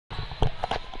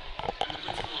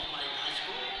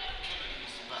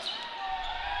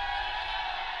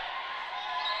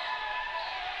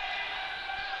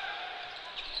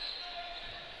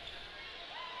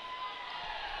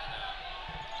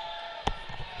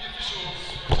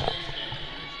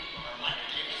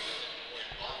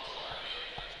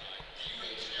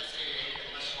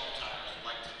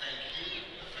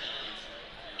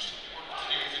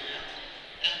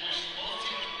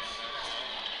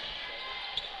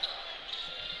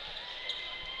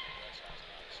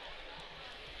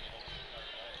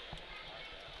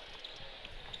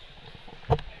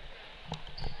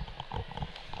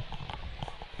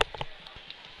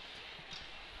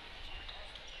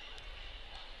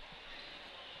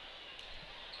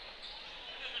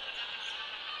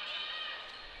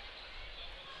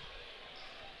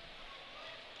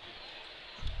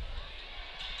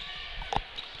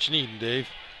What you needing, Dave?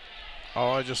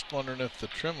 Oh, I was just wondering if the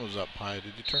trim was up high.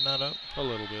 Did you turn that up? A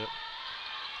little bit.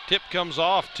 Tip comes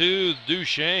off to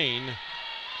Duchesne.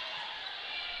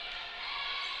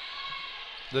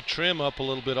 The trim up a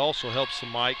little bit also helps the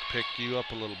mic pick you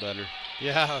up a little better.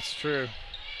 Yeah, that's true.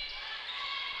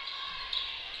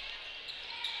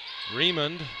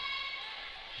 Raymond.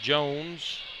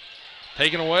 Jones.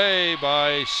 Taken away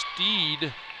by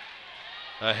Steed.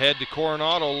 Ahead to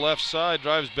Coronado, left side,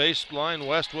 drives baseline.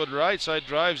 Westwood right side,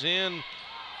 drives in.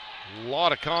 A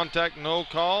lot of contact, no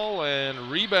call,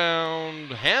 and rebound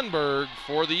Hanberg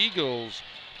for the Eagles.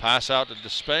 Pass out to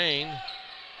Duchesne.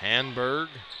 Hanberg.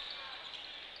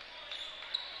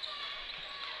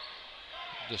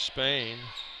 Duchesne.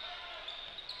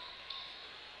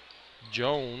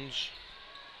 Jones.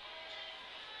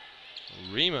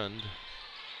 Raymond.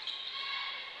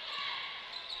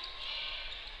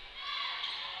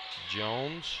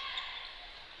 Jones.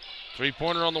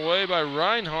 Three-pointer on the way by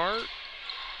Reinhardt.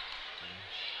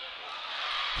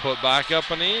 Put back up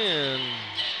and in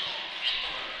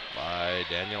by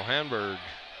Daniel Hanberg.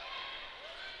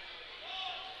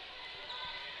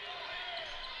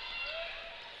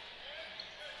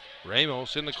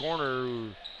 Ramos in the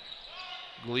corner.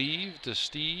 Gleave to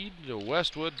Steed to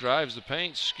Westwood. Drives the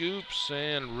paint, scoops,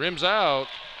 and rims out.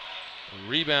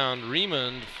 Rebound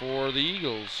Raymond for the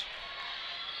Eagles.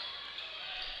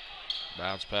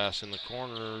 Bounce pass in the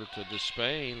corner to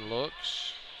Duchesne.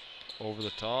 Looks over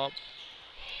the top.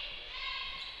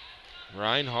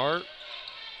 Reinhardt.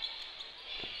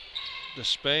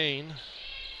 Duchesne.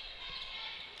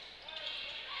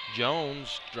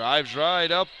 Jones drives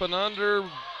right up and under.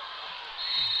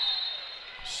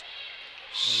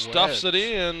 Stuffs it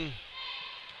in.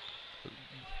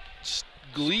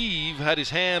 Gleave had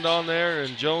his hand on there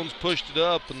and Jones pushed it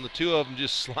up and the two of them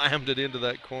just slammed it into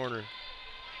that corner.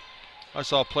 I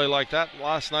saw a play like that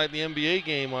last night in the NBA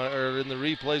game, or in the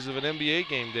replays of an NBA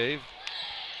game, Dave.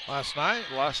 Last night?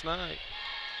 Last night.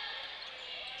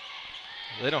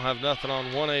 They don't have nothing on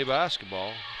 1A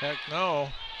basketball. Heck no.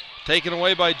 Taken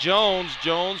away by Jones.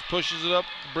 Jones pushes it up,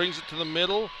 brings it to the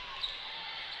middle.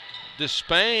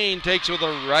 Duchesne takes it with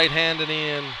a right hand and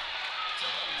in.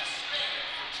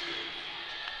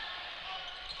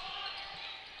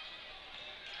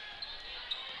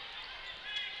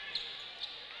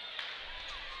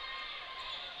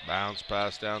 Bounce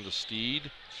pass down to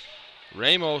Steed.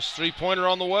 Ramos, three-pointer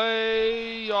on the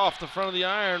way, off the front of the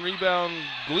iron. Rebound,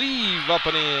 Gleave up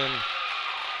and in.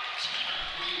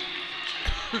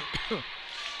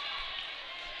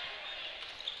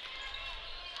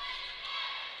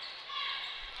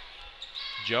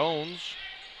 Jones.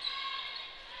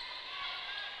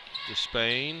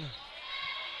 Duchesne.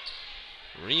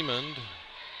 Raymond.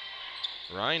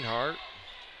 Reinhardt.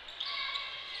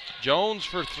 Jones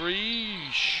for three,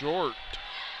 short.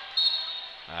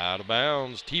 Out of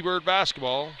bounds. T-Bird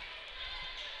basketball.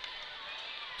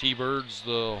 T-Birds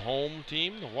the home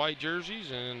team, the white jerseys,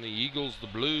 and the Eagles the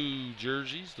blue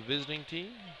jerseys, the visiting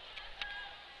team.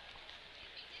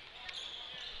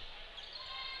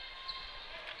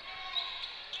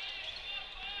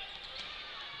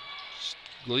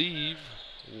 Gleave,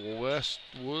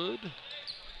 Westwood.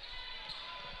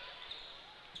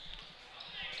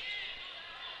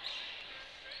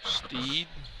 Steed.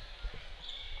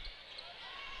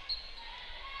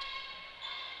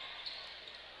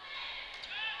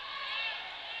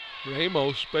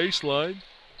 Ramos, baseline.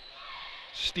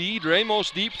 Steed,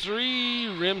 Ramos, deep three,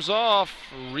 rims off.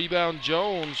 Rebound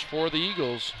Jones for the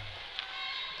Eagles.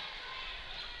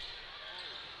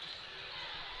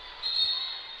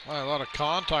 Well, a lot of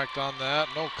contact on that,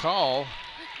 no call.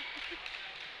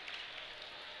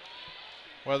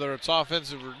 Whether it's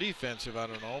offensive or defensive, I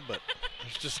don't know, but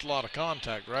there's just a lot of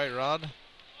contact, right, Rod?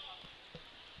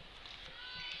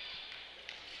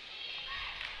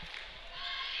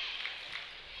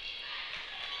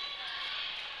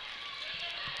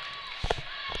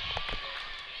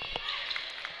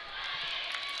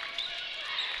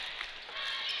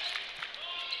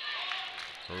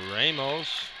 Ramos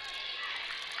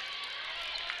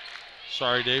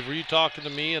Sorry, Dave. Were you talking to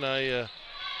me and I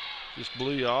just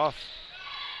blew you off?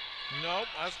 Nope,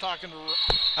 I was talking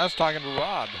to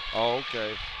Rod. Oh,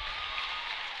 okay.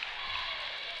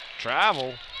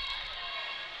 Travel.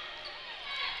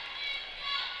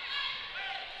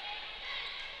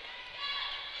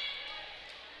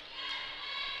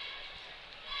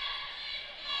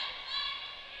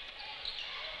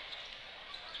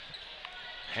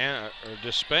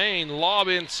 Duchesne, lob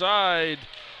inside.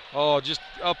 Oh, just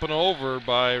up and over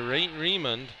by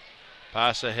Raymond.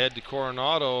 Pass ahead to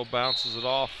Coronado, bounces it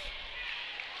off.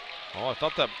 Oh, I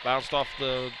thought that bounced off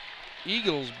the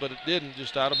Eagles, but it didn't,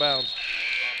 just out of bounds.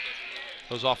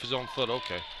 It was off his own foot,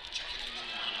 okay.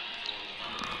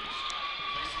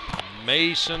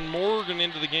 Mason Morgan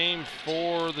into the game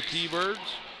for the T-Birds.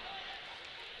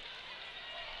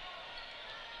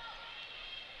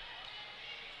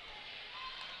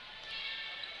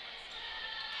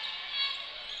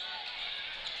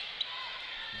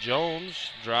 Jones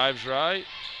drives right.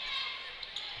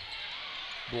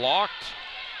 Blocked.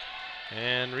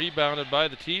 And rebounded by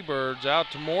the T-Birds. Out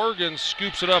to Morgan,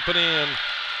 scoops it up and in.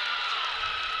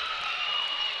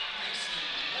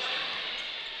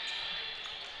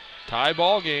 Tie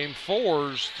ball game,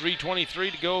 4s,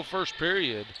 3:23 to go, first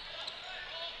period.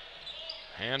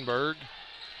 Hanberg.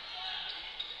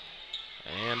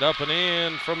 And up and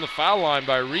in from the foul line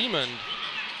by Raymond.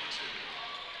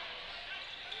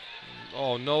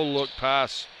 Oh, no look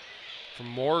pass from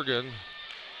Morgan.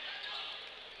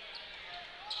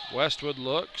 Westwood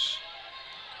looks.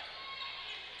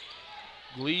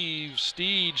 Gleave,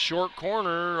 Steed, short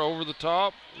corner over the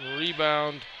top.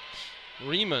 Rebound,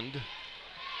 Raymond.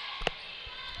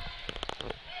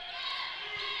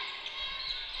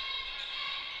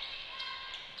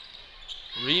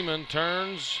 Raymond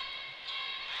turns.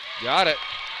 Got it.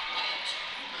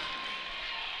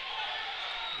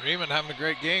 Raymond having a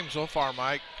great game so far,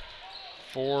 Mike.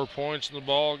 4 points in the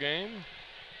ball game.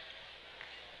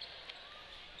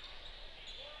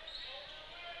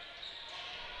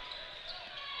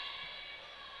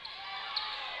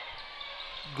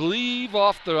 Gleave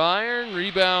off the iron,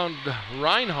 rebound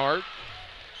Reinhardt.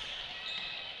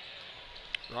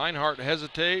 Reinhardt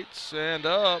hesitates and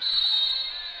up.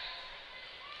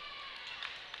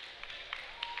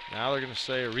 Now they're going to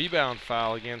say a rebound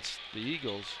foul against the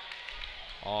Eagles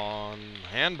on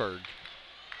Hanberg.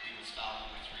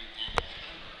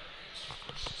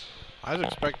 I was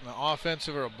expecting an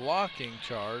offensive or a blocking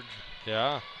charge.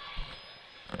 Yeah.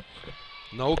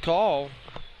 No call.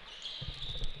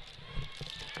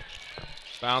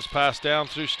 Bounce pass down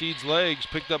through Steed's legs,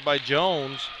 picked up by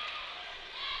Jones.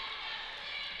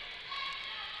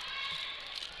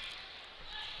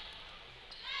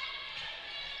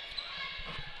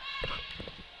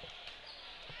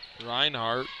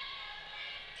 Reinhardt.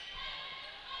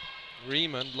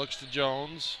 Raymond looks to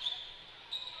Jones.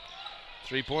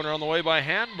 Three-pointer on the way by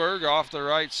Hanberg off the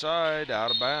right side,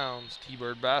 out of bounds.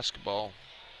 T-Bird basketball.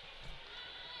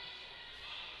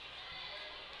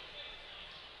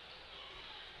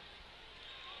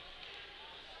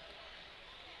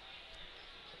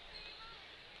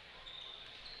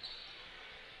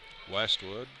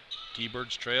 Westwood.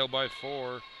 T-Birds trail by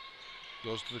 4.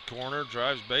 Goes to the corner,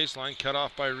 drives baseline, cut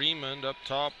off by Raymond. Up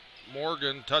top,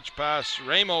 Morgan, touch pass.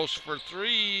 Ramos for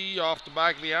 3 off the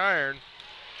back of the iron.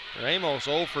 Ramos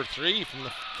 0 for 3 from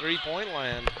the three-point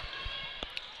land.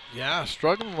 Yeah,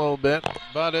 struggling a little bit,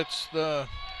 but it's the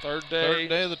third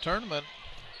day of the tournament.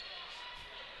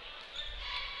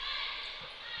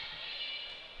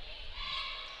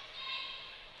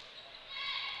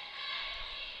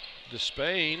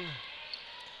 Duchesne,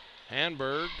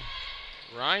 Hanberg,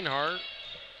 Reinhardt.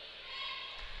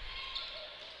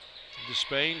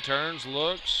 Duchesne turns,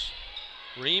 looks.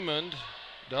 Raymond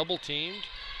double teamed.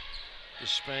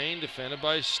 Duchesne defended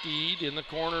by Steed in the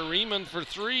corner. Raymond for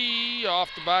 3 off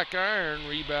the back iron.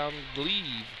 Rebound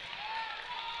Gleave.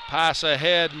 Pass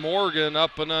ahead, Morgan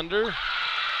up and under.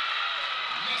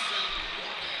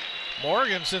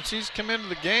 Morgan, since he's come into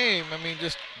the game, I mean,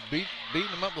 just beating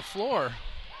him up the floor.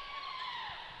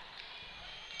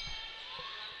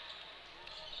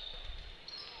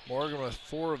 Morgan with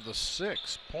 4 of the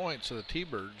 6 points of the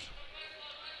T-Birds.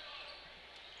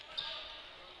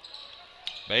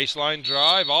 Baseline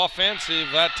drive, offensive,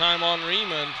 that time on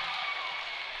Raymond.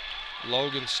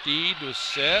 Logan Steed was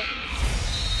set.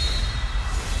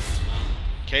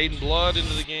 Caden Blood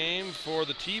into the game for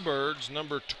the T-Birds.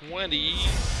 Number 20,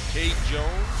 Cade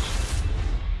Jones.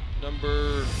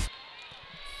 Number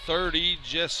 30,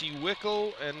 Jesse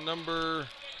Wickel. And number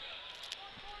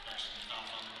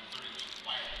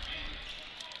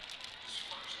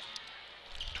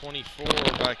 24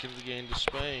 back into the game to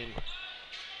Spain.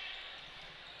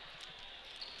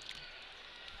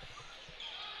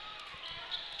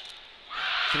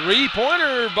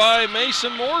 Three-pointer by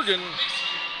Mason Morgan.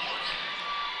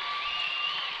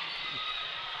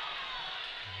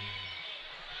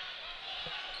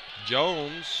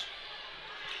 Jones.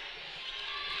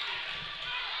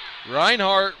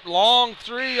 Reinhardt, long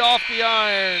three off the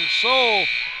iron. So,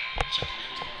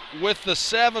 with the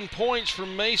 7 points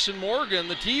from Mason Morgan,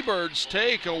 the T-Birds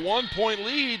take a 1-point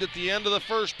lead at the end of the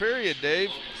first period,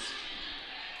 Dave.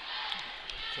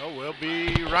 So we'll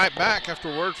be right back after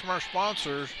a word from our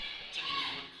sponsors.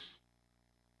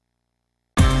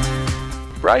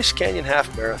 Bryce Canyon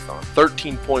Half Marathon,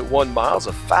 13.1 miles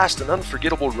of fast and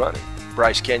unforgettable running.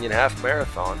 Bryce Canyon Half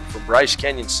Marathon, from Bryce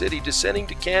Canyon City descending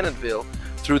to Cannonville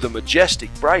through the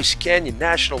majestic Bryce Canyon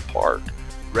National Park.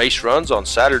 Race runs on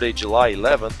Saturday, July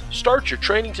 11th. Start your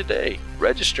training today.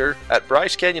 Register at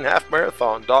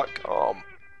brycecanyonhalfmarathon.com.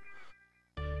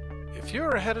 If you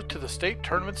are headed to the state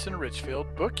tournaments in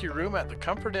Richfield, book your room at the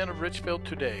Comfort Inn of Richfield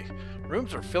today.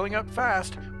 Rooms are filling up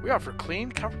fast. We offer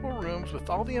clean, comfortable rooms with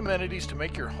all the amenities to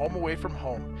make your home away from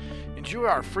home. Enjoy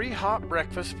our free hot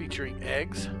breakfast featuring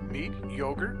eggs, meat,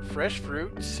 yogurt, fresh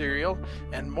fruit, cereal,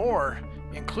 and more,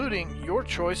 including your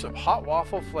choice of hot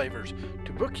waffle flavors.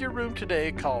 To book your room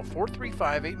today, call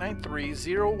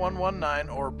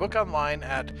 435-893-0119 or book online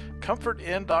at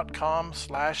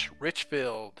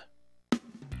comfortinn.com/Richfield.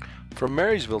 From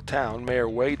Marysville Town, Mayor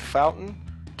Wade Fountain,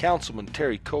 Councilman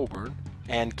Terry Coburn,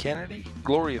 Ann Kennedy,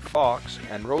 Gloria Fox,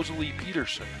 and Rosalie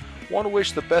Peterson want to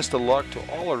wish the best of luck to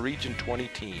all our Region 20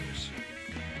 teams.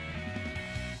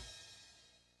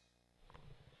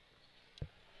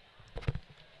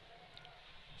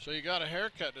 So you got a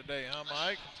haircut today, huh,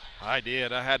 Mike? I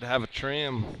did. I had to have a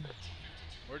trim.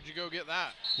 Where'd you go get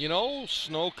that? You know,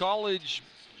 Snow College,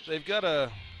 they've got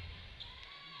a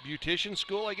beautician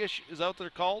school, I guess, is that what they're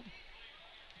called?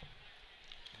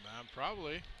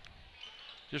 Probably.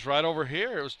 Just right over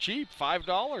here. It was cheap,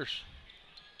 $5.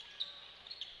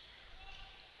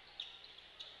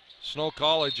 Snow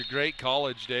College, a great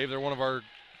college, Dave. They're one of our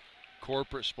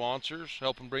corporate sponsors,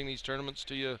 helping bring these tournaments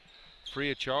to you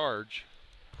free of charge.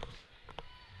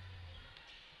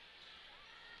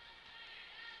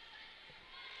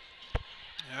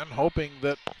 And hoping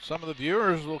that some of the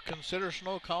viewers will consider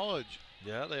Snow College.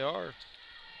 Yeah, they are.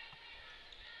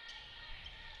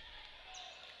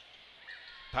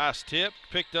 Pass tip,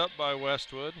 picked up by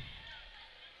Westwood.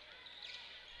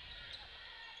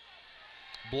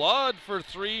 Blood for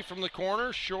three from the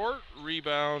corner, short.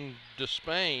 Rebound,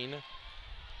 Duchesne.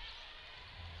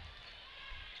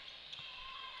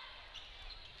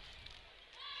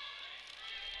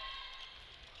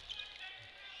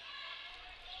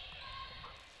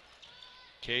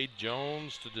 Cade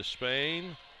Jones to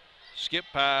Duchesne. Skip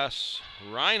pass.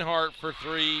 Reinhardt for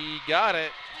three. Got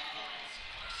it.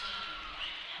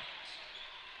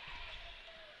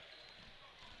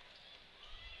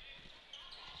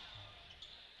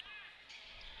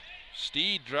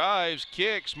 Steed drives,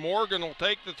 kicks. Morgan will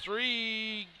take the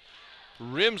three.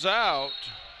 Rims out.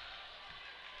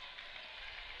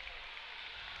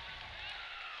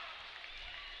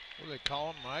 What do they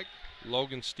call him, Mike?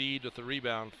 Logan Steed with the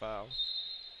rebound foul.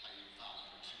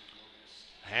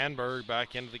 Hanberg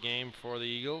back into the game for the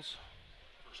Eagles.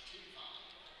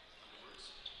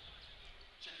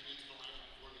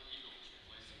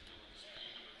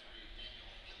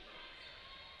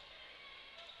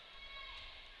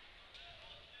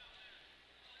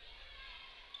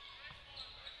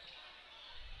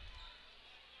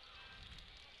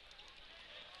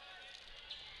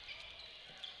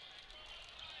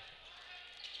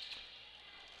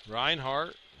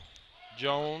 Reinhardt,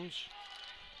 Jones.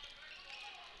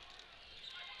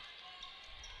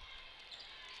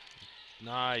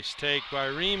 Nice take by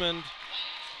Riemann.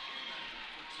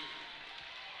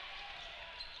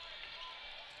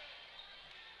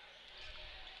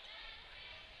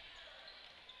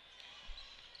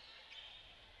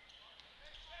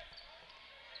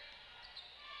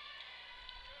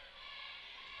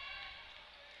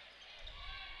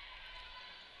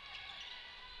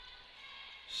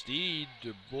 Steed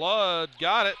to Blood,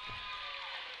 got it.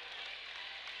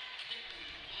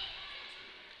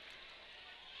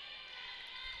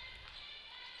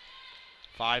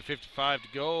 $5:55 to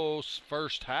go,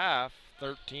 first half,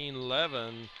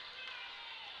 13-11.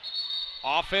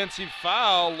 Offensive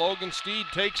foul, Logan Steed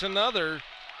takes another.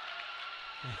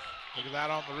 Look at that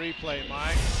on the replay,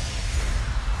 Mike.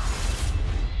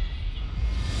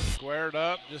 Squared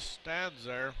up, just stands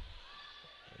there.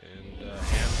 And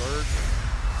Hanberg,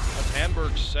 that's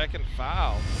Hanberg's second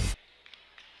foul.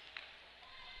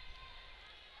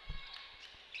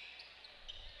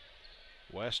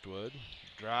 Westwood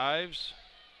drives,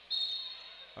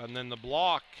 and then the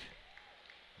block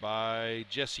by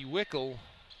Jesse Wickel.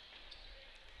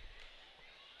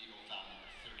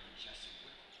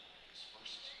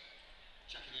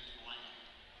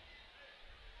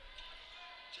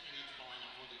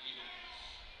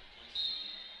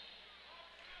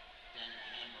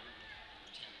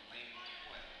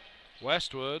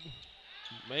 Westwood,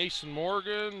 Mason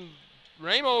Morgan,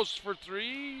 Ramos for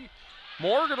three.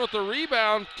 Morgan with the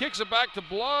rebound, kicks it back to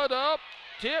Blood, up,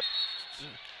 tipped.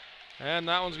 And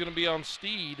that one's gonna be on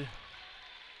Steed.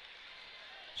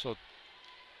 So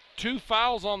 2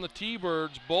 fouls on the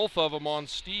T-Birds, both of them on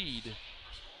Steed.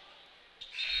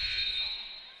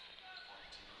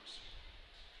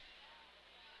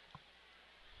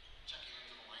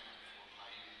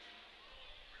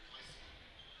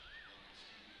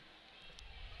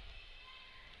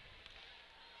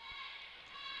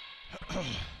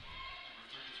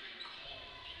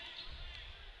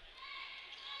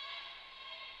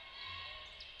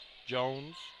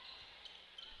 Jones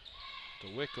to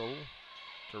Wickel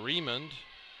to Remond.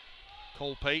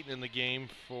 Cole Payton in the game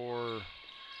for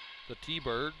the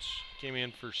T-Birds. Came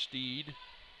in for Steed.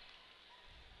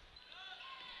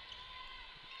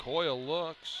 Coyle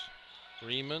looks.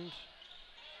 Remond.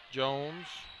 Jones.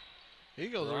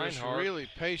 Eagles are just really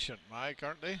patient, Mike,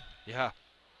 aren't they? Yeah.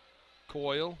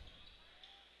 Coyle.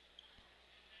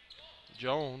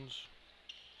 Jones.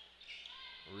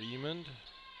 Remond.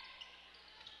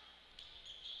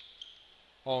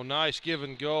 Oh, nice give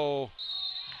and go.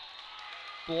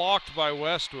 Blocked by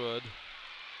Westwood.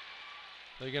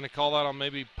 They're going to call that on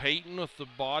maybe Payton with the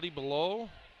body below.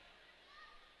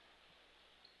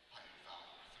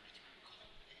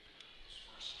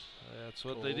 That's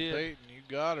what they did. Payton, you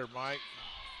got her, Mike.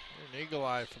 You're an eagle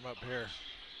eye from up here.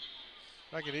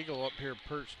 Like an eagle up here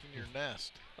perched in your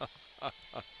nest.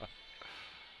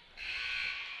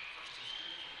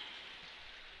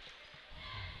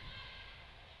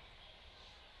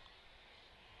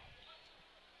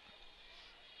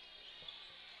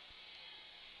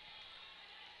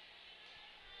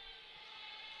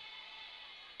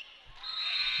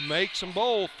 Makes them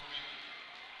both.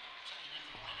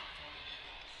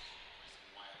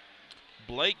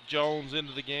 Blake Jones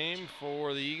into the game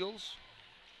for the Eagles.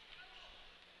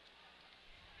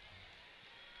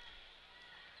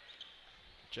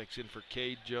 Checks in for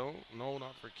Cade Jones. No,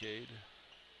 not for Cade.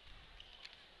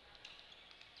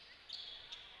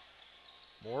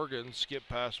 Morgan skip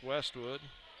past Westwood.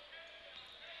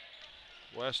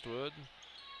 Westwood.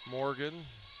 Morgan.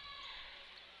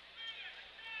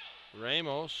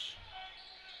 Ramos.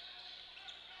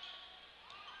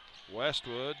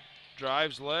 Westwood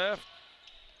drives left.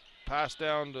 Pass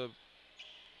down to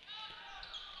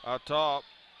out top.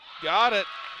 Got it.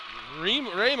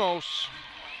 Ramos.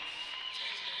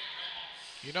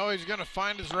 You know he's going to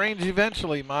find his range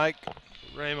eventually, Mike.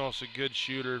 Ramos, a good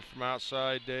shooter from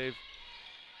outside, Dave.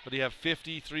 But he have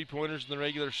 50 three-pointers in the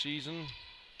regular season.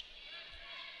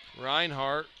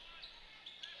 Reinhardt.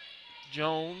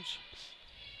 Jones.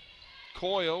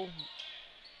 Coyle.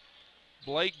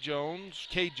 Blake Jones.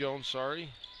 Cade Jones, sorry.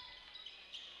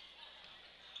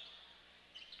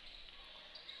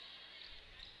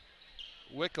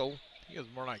 Wickel. He was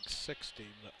more like 60,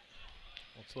 but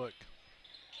let's look.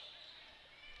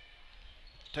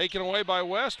 Taken away by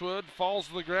Westwood. Falls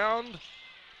to the ground.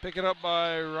 Picking up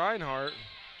by Reinhardt.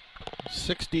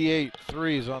 68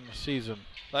 threes on the season.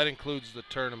 That includes the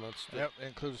tournaments. Yep,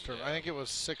 includes tournament. I think it was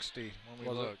 60 when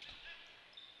we looked.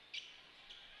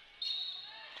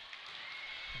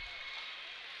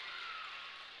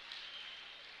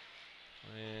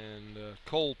 And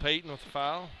Cole Payton with the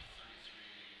foul.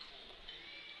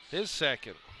 His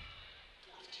second.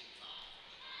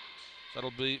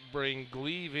 That'll bring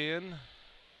Gleave in.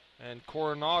 And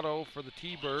Coronado for the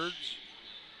T-Birds.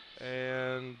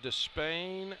 And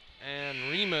Despain and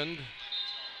Remond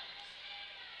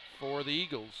for the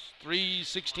Eagles.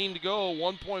 3:16 to go,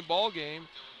 1-point ball game.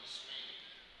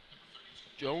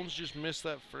 Jones just missed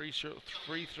that free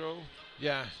throw.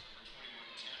 Yeah.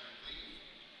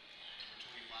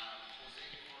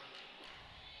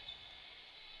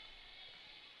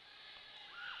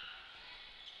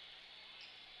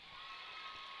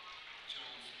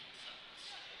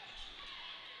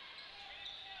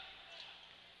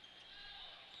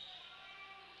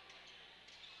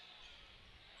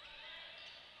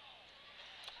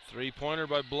 Three-pointer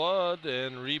by Blood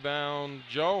and rebound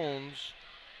Jones.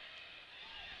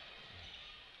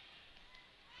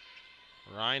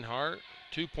 Reinhardt,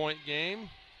 2-point game.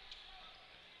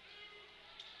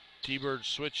 T-Birds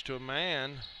switch to a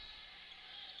man.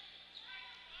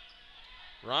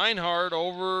 Reinhardt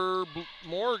over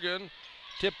Morgan.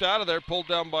 Tipped out of there, pulled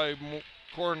down by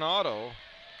Coronado.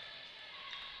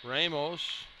 Ramos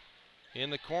in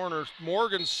the corner.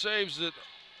 Morgan saves it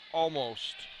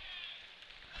almost.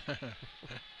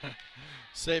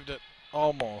 Saved it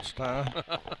almost, huh?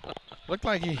 Looked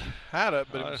like he had it,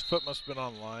 but his foot must have been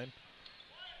on the line.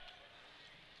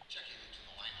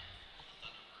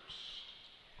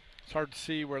 It's hard to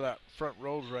see where that front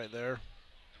row's right there.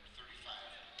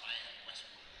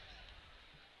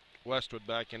 Westwood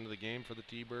back into the game for the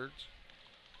T-Birds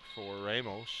for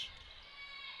Ramos.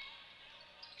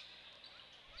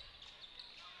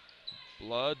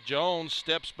 Blood. Jones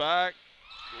steps back.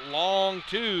 Long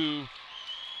two.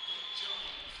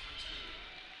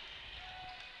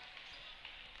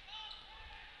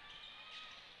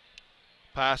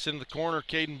 Pass into the corner.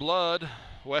 Caden Blood.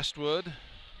 Westwood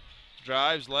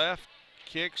drives left.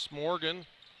 Kicks. Morgan.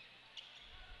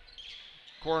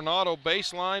 Coronado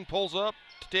baseline. Pulls up.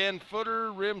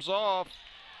 10-footer. Rims off.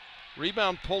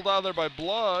 Rebound pulled out of there by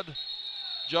Blood.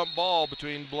 Jump ball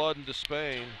between Blood and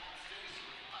Duchesne.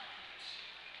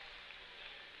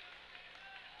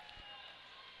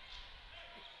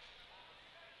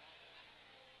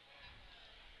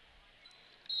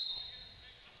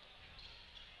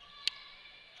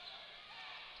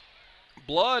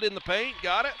 Blood in the paint,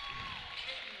 got it.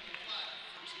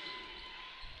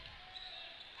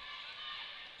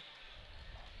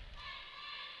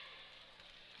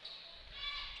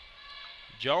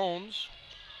 Jones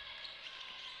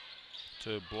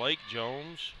to Blake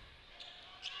Jones.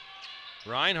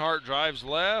 Reinhardt drives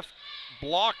left,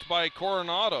 blocked by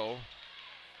Coronado.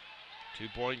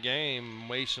 2-point game,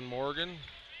 Mason Morgan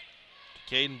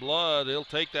to Caden Blood. He'll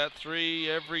take that three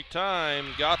every time.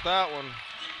 Got that one.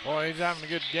 Boy, he's having a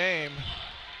good game.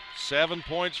 7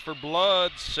 points for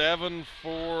Blood, 7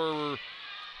 for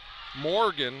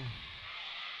Morgan,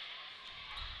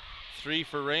 3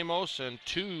 for Ramos, and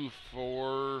 2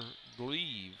 for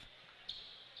Gleave.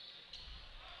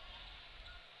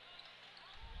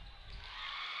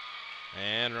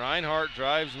 And Reinhardt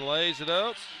drives and lays it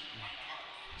up.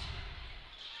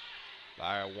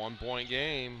 By a 1-point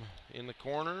game in the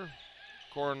corner.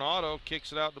 Coronado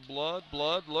kicks it out to Blood.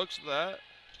 Blood looks at that.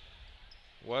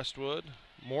 Westwood.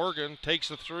 Morgan takes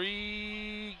the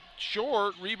three.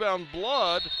 Short. Rebound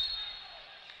Blood.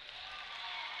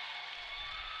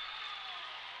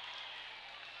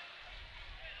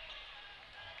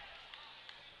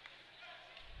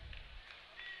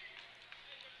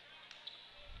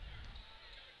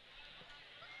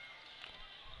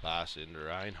 Pass into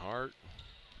Reinhardt.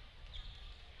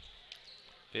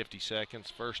 50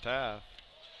 seconds, first half.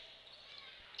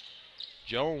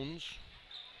 Jones.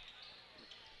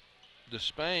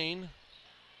 Duchesne.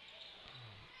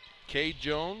 Cade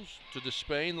Jones to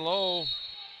Duchesne low. It's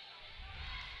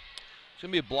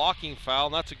going to be a blocking foul,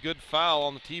 and that's a good foul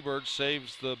on the T-Birds.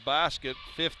 Saves the basket.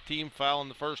 5th team foul in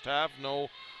the first half. No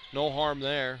harm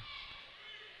there.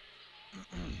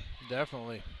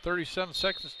 Definitely. 37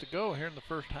 seconds to go here in the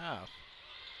first half.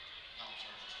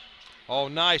 Oh,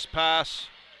 nice pass.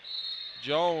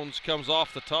 Jones comes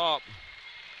off the top.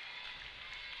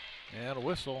 And a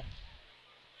whistle.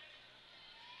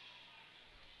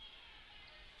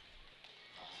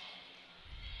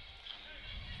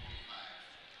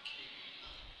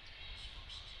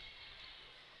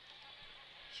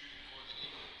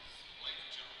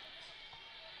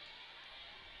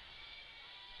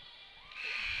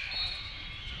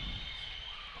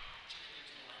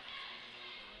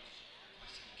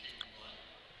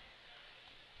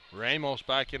 Ramos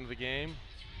back into the game.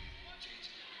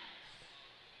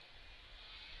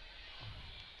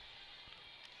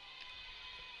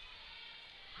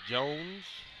 Jones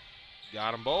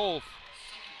got them both.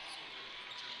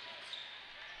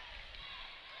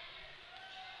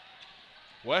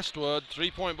 Westwood,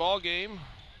 3-point ball game.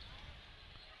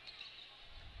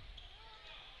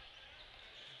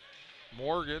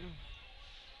 Morgan,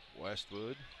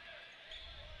 Westwood.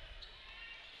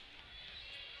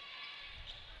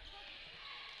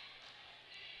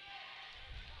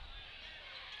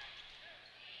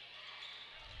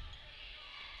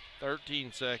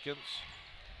 Thirteen seconds.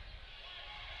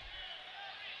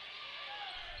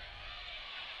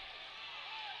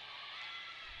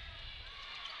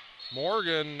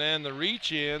 Morgan and the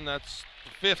reach in, that's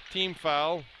the 5th team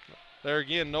foul. There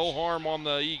again, no harm on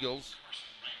the Eagles.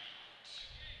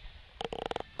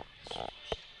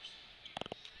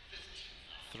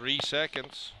 Three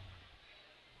seconds.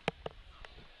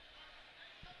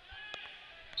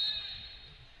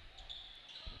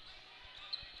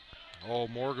 Oh,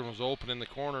 Morgan was open in the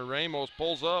corner. Ramos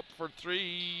pulls up for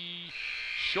three.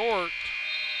 Short.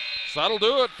 So that'll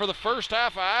do it for the first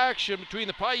half of action between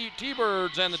the Piute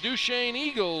T-Birds and the Duchesne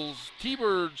Eagles.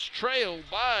 T-Birds trail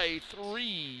by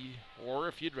 3, or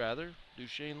if you'd rather,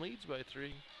 Duchesne leads by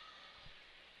 3.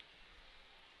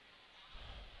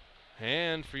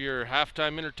 And for your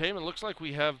halftime entertainment, looks like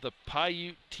we have the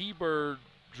Piute T-Bird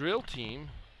drill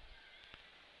team.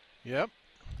 Yep.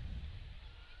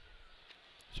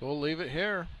 So we'll leave it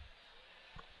here.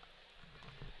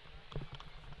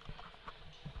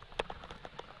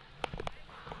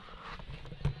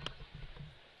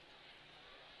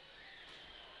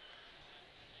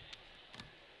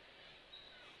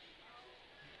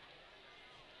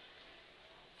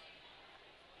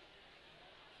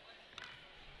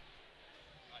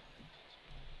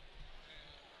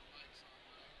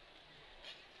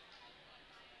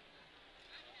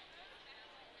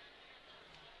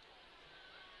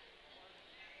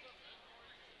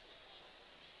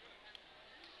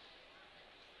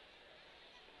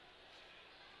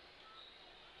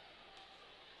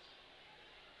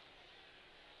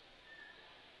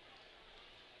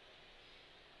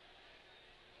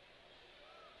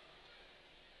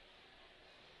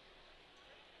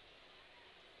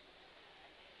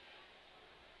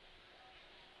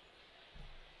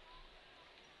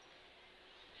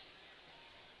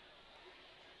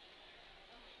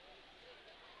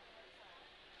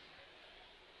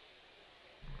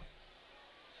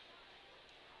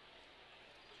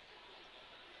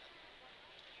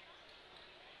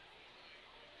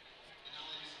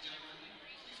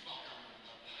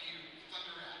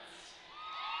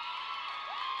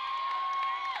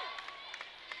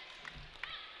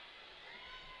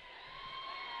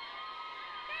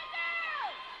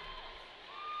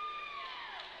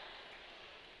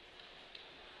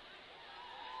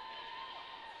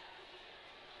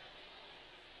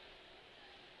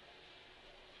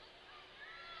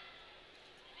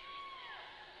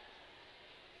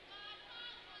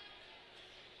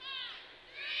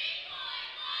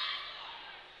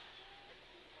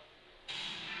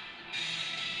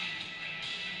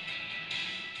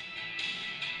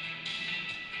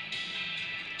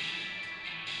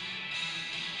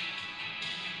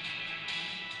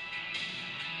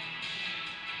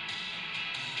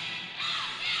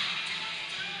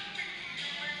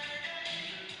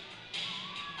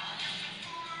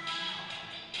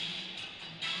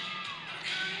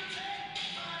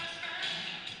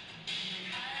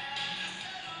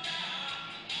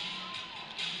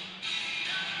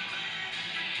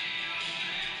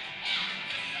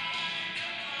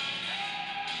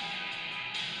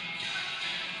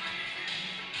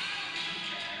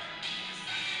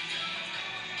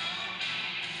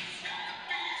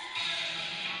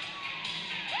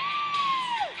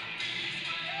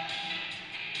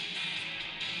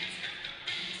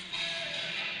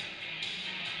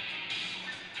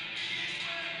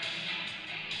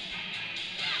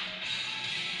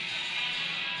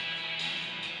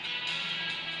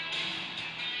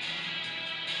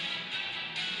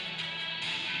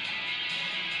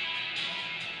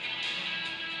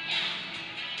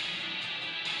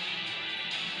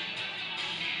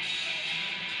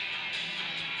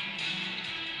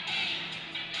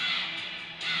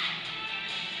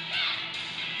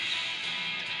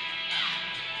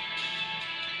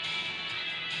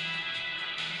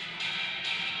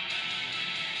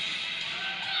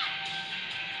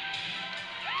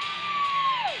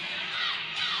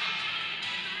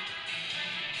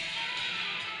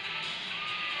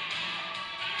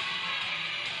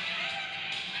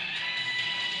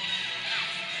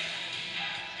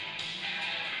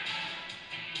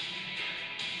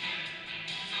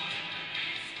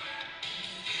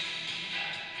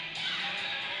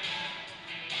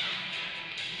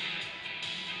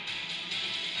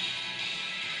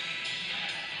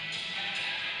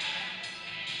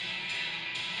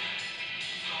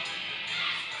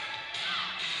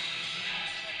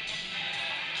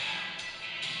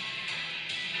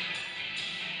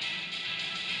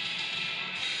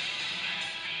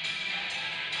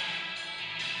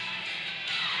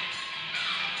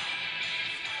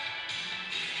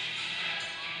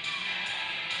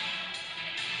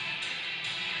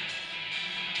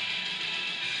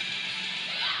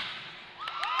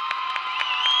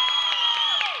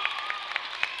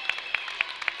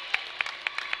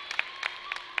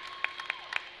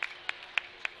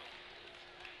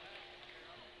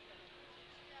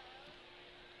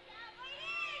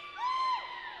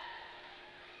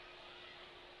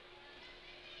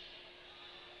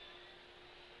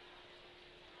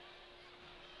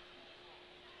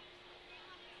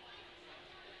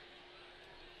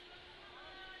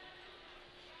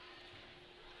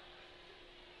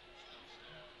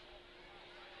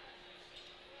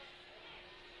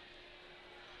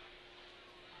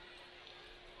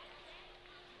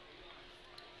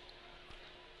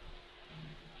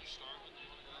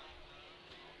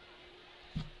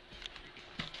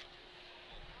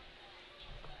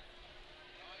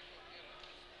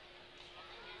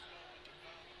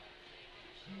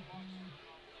 Ladies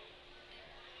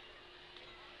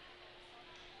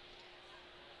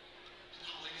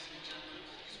and gentlemen,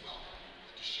 please welcome the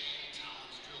Duchesne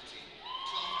Talents drill team,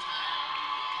 12-time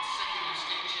consecutive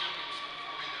state champions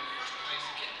performing their first place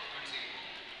kick routine.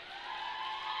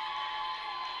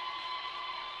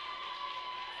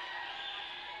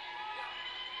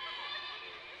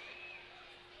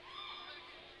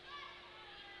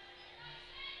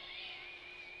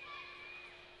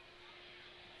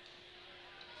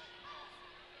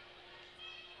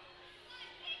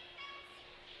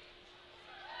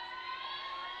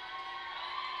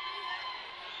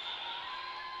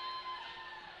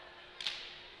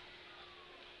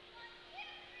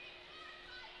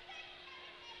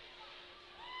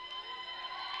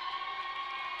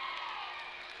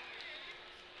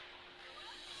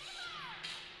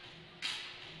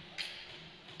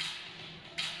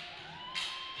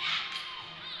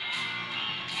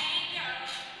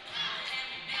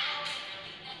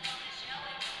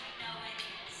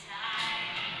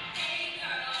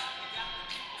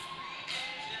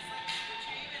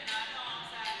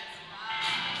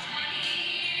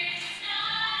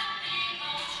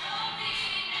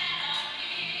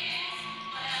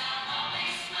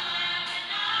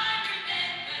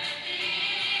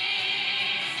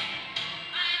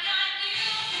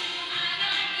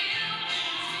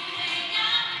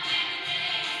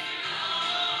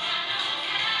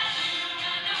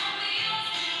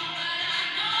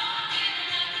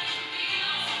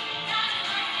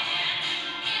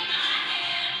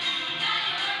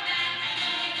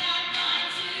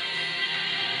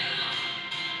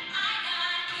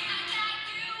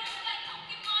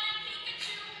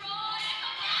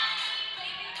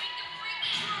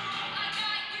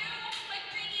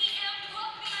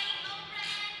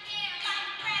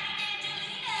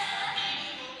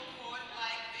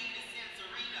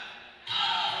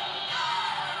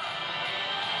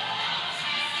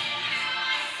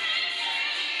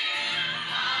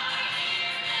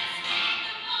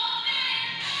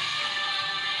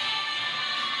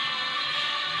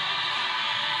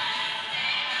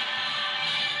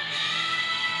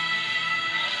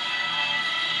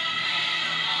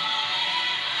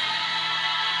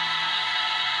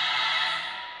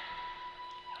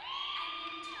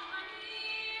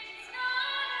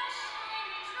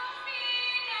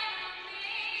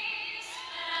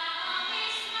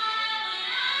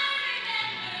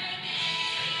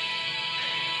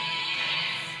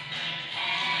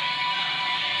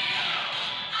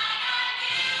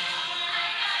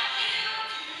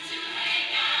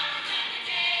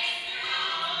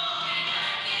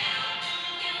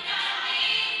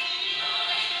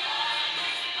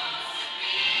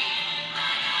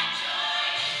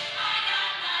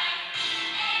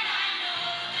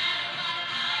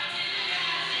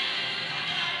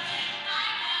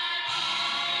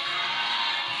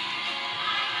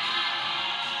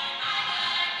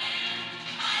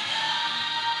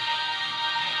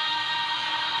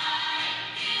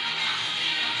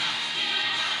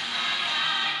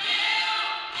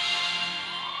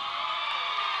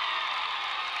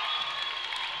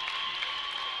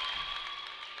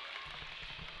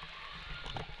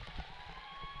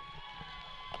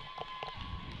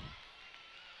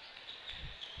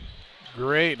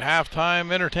 Great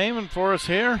halftime entertainment for us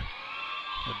here.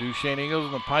 The Duchesne Eagles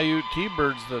and the Piute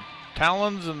T-Birds, the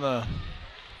Talons and the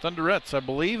Thunderettes, I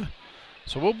believe.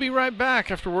 So we'll be right back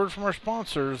after word from our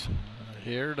sponsors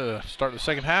here to start the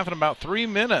second half in about 3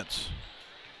 minutes.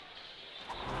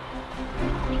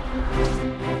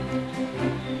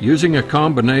 Using a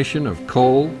combination of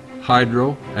coal,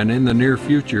 hydro, and in the near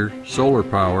future, solar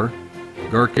power,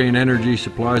 Garcane Energy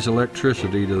supplies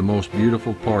electricity to the most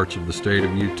beautiful parts of the state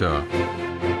of Utah.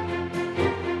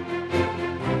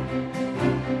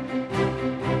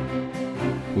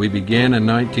 We began in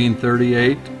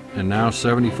 1938, and now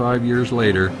 75 years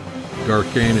later,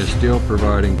 Garcane is still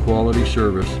providing quality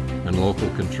service and local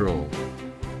control.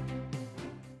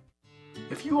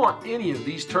 If you want any of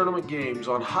these tournament games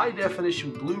on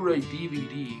high-definition Blu-ray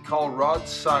DVD, call Rod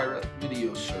Syra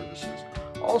Video Services.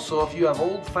 Also, if you have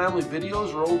old family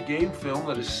videos or old game film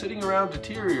that is sitting around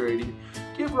deteriorating,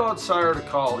 give Rod Syra a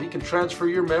call. He can transfer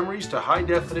your memories to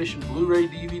high-definition Blu-ray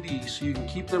DVD so you can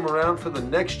keep them around for the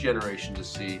next generation to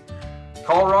see.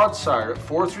 Call Rod Syra at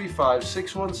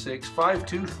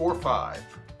 435-616-5245.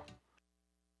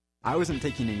 I wasn't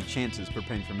taking any chances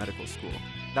preparing for medical school.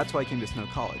 That's why I came to Snow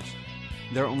College.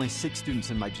 There are only 6 students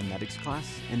in my genetics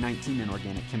class and 19 in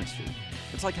organic chemistry.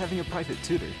 It's like having a private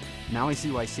tutor. Now I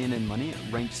see why CNN Money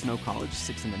ranked Snow College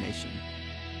 6th in the nation.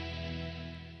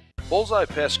 Bullseye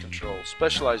Pest Control,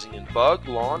 specializing in bug,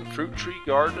 lawn, fruit tree,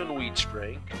 garden, and weed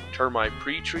spraying, termite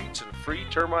pre-treats, and free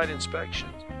termite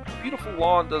inspections. A beautiful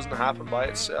lawn doesn't happen by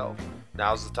itself.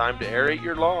 Now's the time to aerate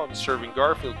your lawn. Serving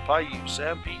Garfield, Piute,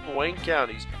 Sanpete, and Wayne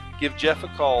counties. Give Jeff a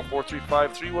call,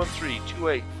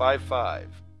 435-313-2855.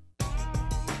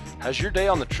 Has your day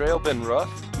on the trail been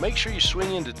rough? Make sure you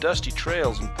swing into Dusty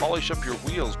Trails and polish up your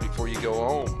wheels before you go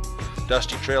home.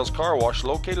 Dusty Trails Car Wash,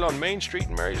 located on Main Street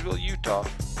in Marysville, Utah.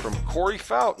 From Corey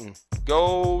Fountain,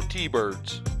 go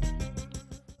T-Birds.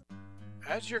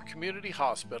 As your community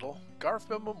hospital,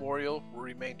 Garfield Memorial will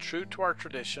remain true to our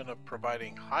tradition of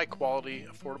providing high-quality,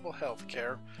 affordable health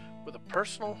care with a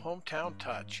personal hometown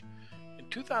touch. In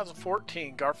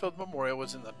 2014, Garfield Memorial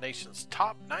was in the nation's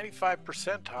top 95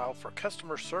 percentile for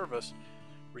customer service,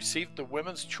 received the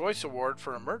Women's Choice Award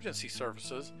for Emergency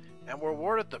Services, and were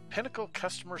awarded the Pinnacle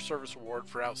Customer Service Award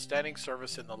for Outstanding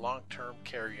Service in the Long-Term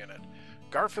Care Unit.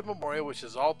 Garfield Memorial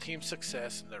wishes all team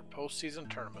success in their postseason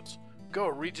tournaments. Go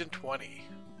Region 20!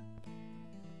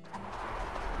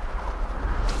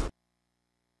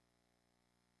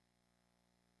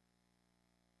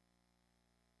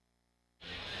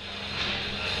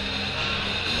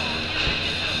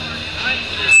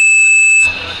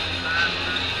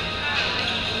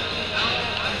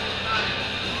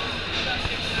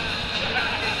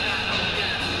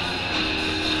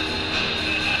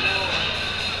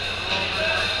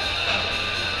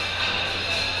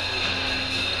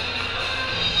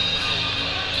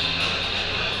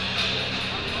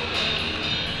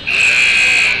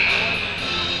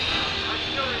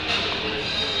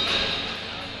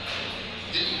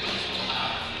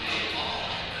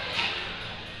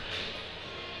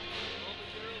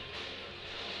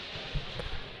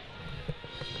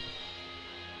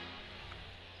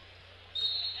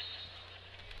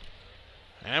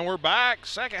 And we're back,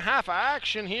 second half of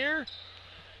action here.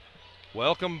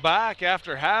 Welcome back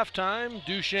after halftime.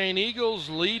 Duchesne Eagles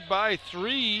lead by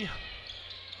 3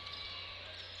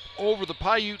 over the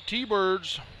Piute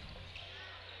T-Birds.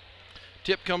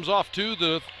 Tip comes off to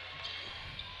the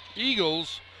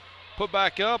Eagles. Put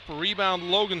back up,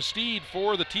 rebound Logan Steed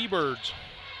for the T-Birds.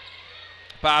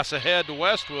 Pass ahead to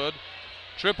Westwood.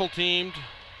 Triple teamed,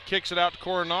 kicks it out to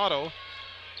Coronado.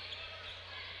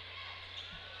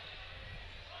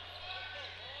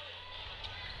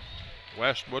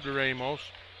 Westwood to Ramos.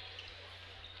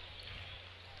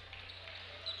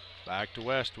 Back to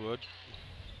Westwood.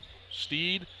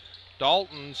 Steed,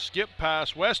 Dalton, skip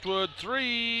pass, Westwood,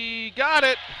 3, got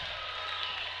it!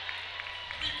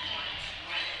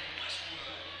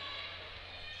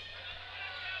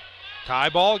 Tie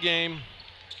ball game.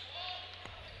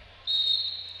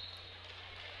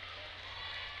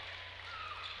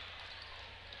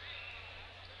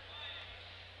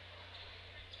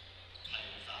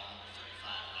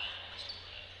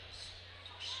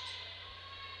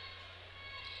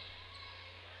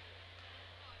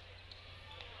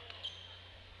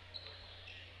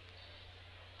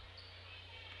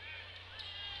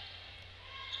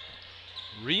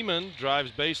 Riemann drives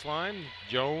baseline.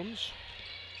 Jones.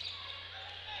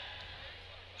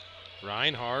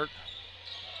 Reinhardt.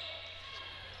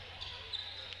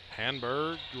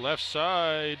 Hanberg, left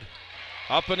side.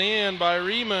 Up and in by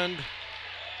Riemann.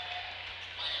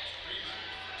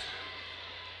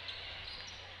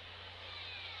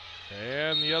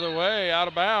 And the other way, out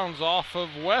of bounds off of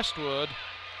Westwood.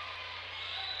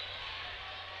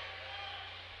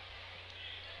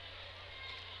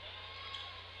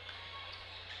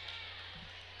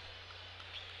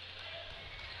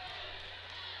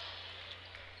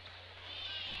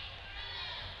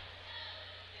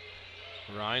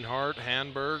 Reinhardt,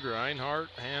 Hanberg, Reinhardt,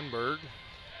 Hanberg.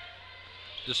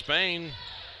 Despain.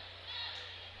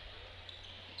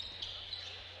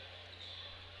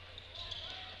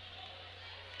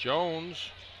 Jones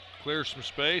clears some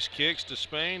space, kicks to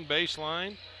Spain,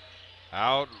 baseline.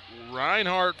 Out,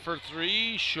 Reinhardt for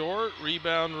 3, short,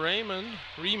 rebound Riemann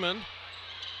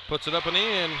puts it up and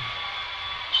in.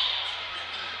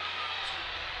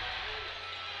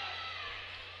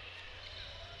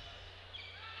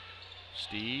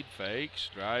 Steed fakes,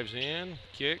 drives in,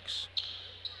 kicks.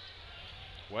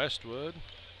 Westwood.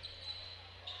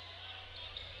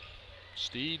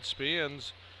 Steed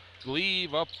spins.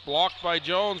 Gleave up, blocked by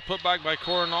Jones, put back by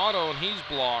Coronado, and he's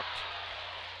blocked.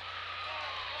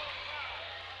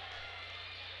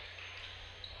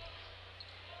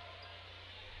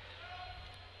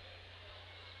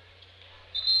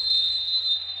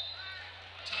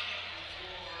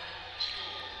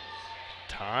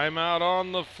 Timeout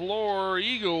on the floor,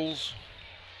 Eagles.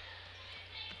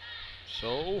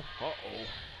 So,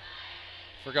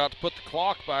 forgot to put the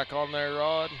clock back on there,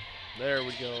 Rod. There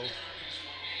we go.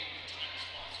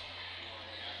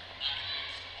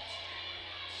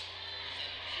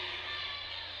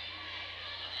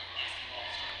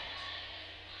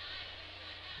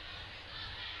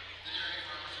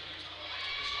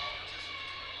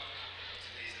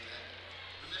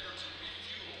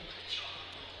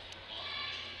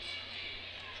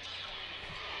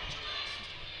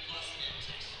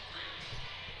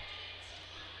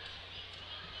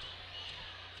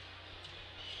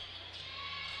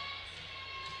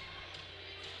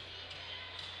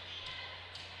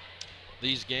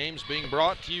 These games being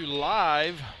brought to you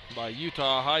live by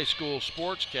Utah High School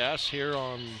Sportscast here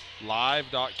on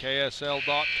live.ksl.com.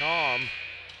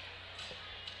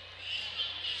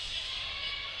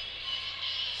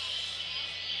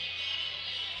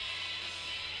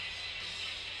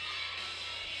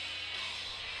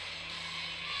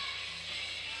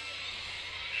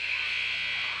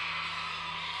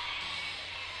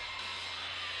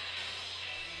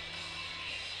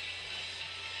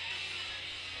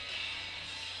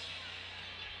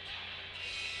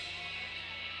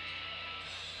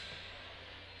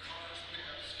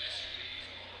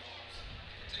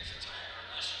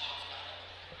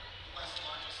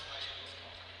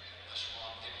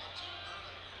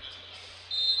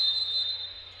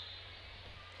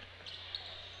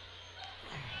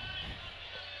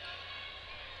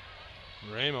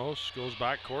 Ramos goes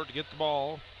back court to get the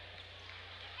ball.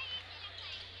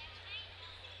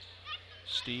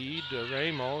 Steed to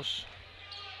Ramos.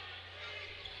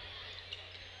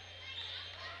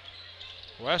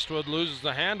 Westwood loses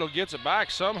the handle, gets it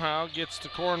back somehow, gets to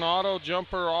Coronado,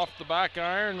 jumper off the back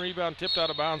iron, rebound tipped out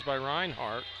of bounds by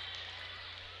Reinhardt.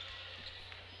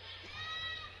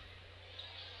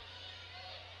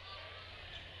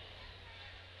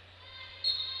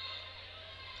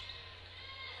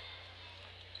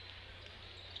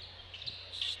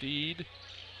 Steed,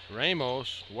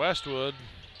 Ramos, Westwood,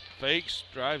 fakes,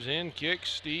 drives in,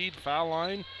 kicks, Steed, foul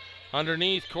line.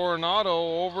 Underneath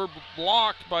Coronado, over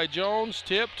blocked by Jones,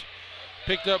 tipped,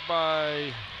 picked up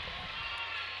by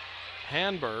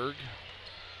Hanberg.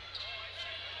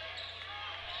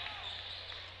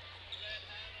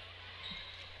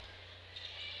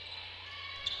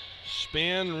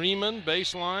 Spin, Riemann,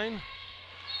 baseline.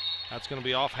 That's going to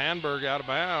be off Hanberg, out of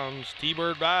bounds.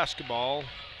 T-Bird basketball.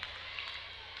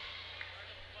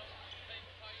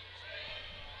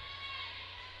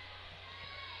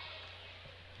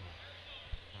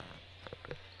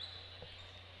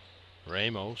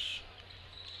 Ramos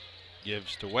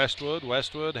gives to Westwood.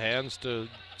 Westwood hands to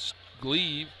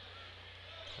Gleave.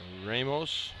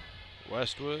 Ramos,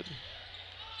 Westwood,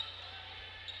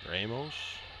 Ramos.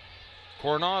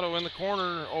 Coronado in the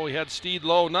corner. Oh, he had Steed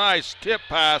low. Nice tip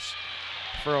pass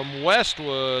from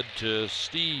Westwood to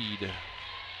Steed.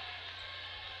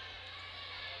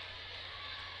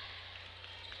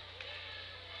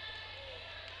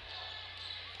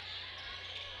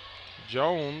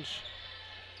 Jones.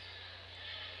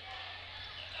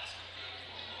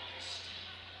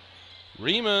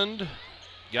 Riemann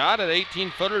got it,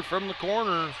 18-footer from the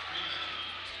corner.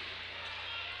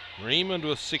 Riemann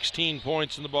with 16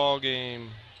 points in the ball game.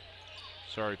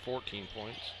 Sorry, 14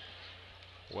 points.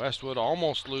 Westwood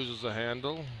almost loses the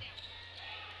handle.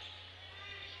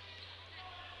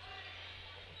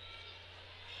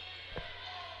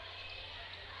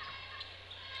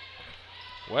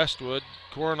 Westwood,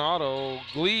 Coronado,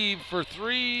 Gleave for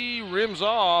three, rims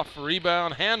off,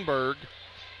 rebound Hanberg.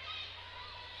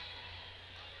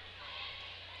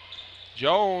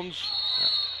 Jones,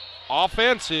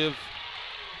 offensive.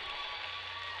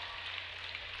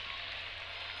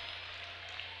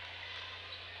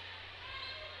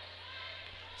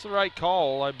 It's the right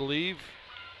call, I believe.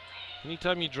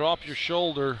 Anytime you drop your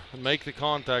shoulder and make the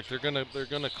contact, they're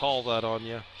gonna call that on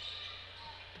you.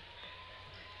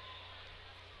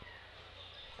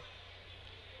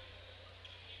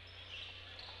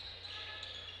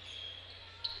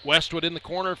 Westwood in the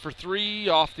corner for three,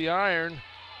 off the iron.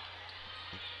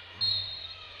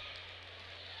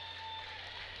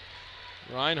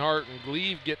 Reinhardt and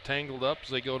Gleave get tangled up as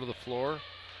they go to the floor.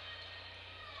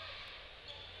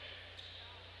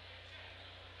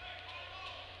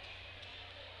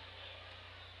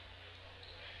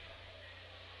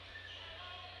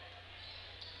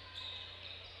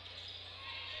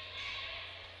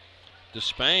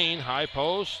 Duchesne, high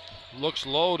post, looks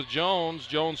low to Jones.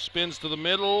 Jones spins to the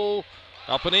middle,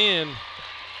 up and in.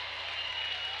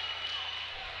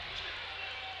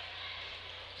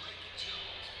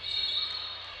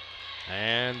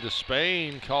 And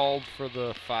Duchesne called for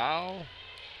the foul.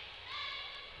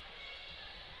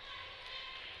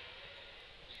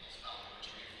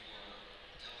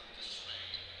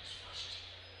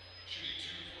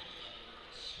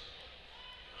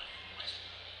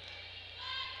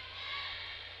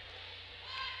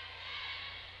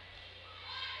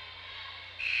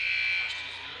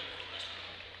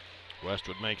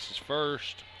 Westwood makes his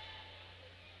first.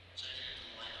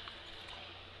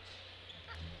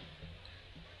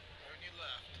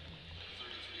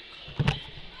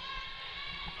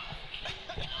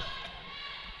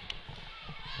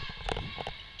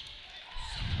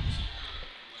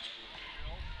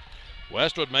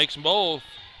 Westwood makes them both.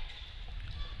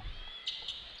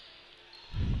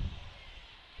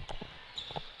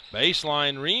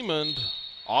 Baseline, Remond,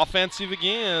 offensive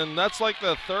again. That's like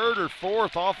the third or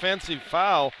fourth offensive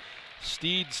foul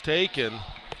Steed's taken.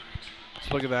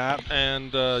 Let's look at that.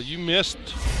 And you missed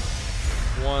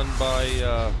one by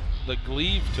the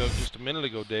Gleave took just a minute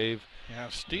ago, Dave. Yeah,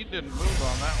 Steed didn't move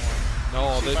on that one.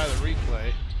 No, See by the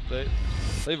replay.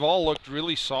 They've all looked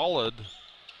really solid.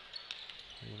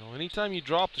 You know, anytime you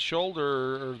drop the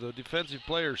shoulder or the defensive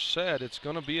player's set, it's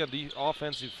going to be an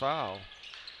offensive foul.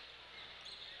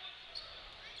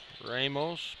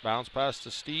 Ramos, bounce pass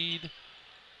to Steed.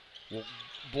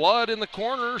 Blood in the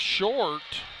corner, short.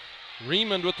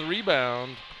 Remond with the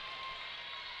rebound.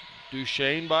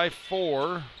 Duchesne by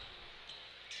 4.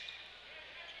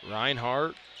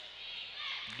 Reinhardt,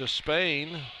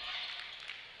 Despain.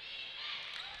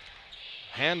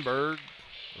 Handberg,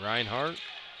 Reinhardt.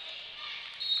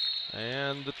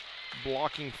 And the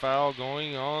blocking foul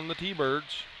going on the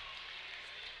T-Birds.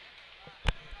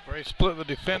 Where he split the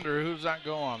defender, who's that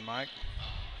go on, Mike?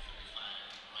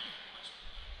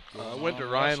 Went to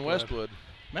Ryan Westwood.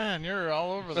 Man, you're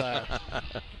all over that.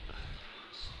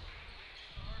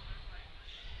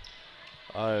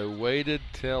 I waited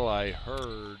till I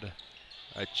heard.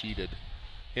 I cheated.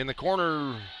 In the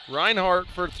corner, Reinhardt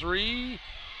for 3.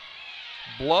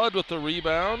 Blood with the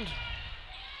rebound.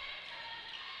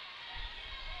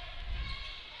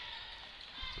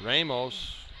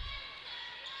 Ramos.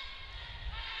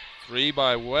 3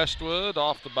 by Westwood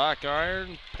off the back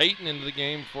iron. Payton into the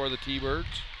game for the T-Birds.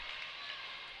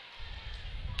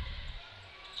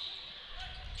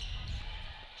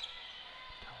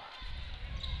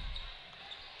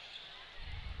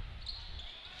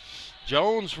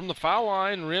 Jones from the foul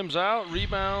line, rims out,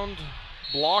 rebound,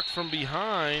 blocked from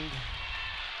behind.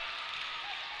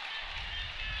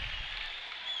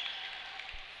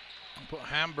 Put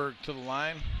Hamburg to the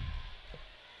line.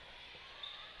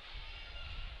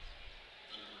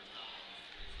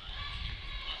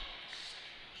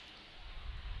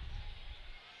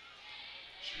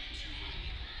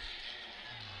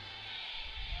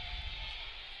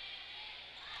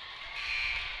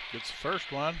 Gets the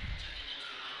first one.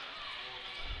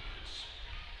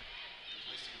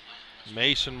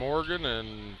 Mason Morgan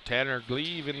and Tanner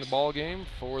Gleave in the ball game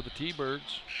for the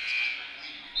T-Birds.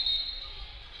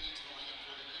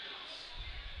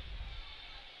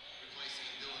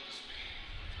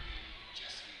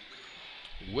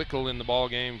 Wickle in the ball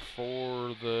game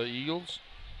for the Eagles.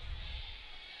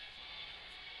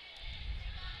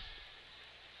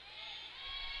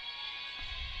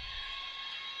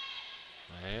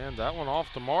 And that one off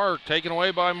the mark, taken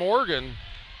away by Morgan.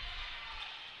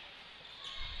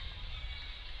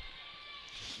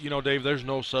 You know, Dave, there's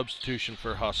no substitution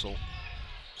for hustle.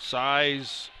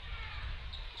 Size.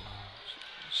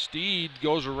 Steed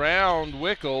goes around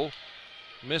Wickle,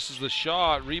 misses the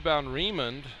shot, rebound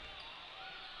Remond.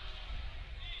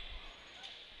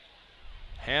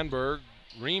 Handberg,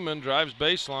 Remond drives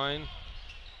baseline.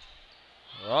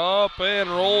 Up and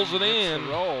rolls it in.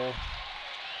 Roll.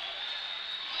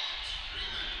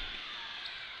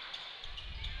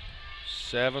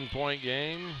 Seven-point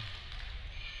game.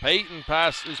 Payton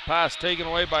pass taken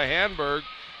away by Handberg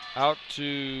out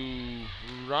to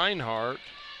Reinhardt.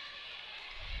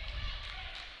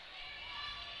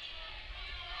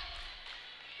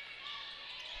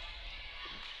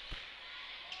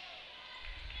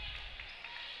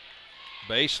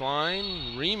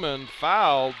 Baseline, Remond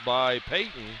fouled by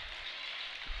Payton.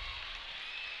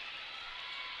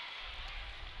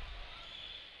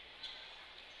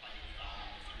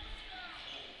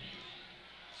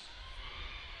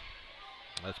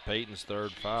 That's Payton's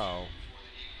third foul.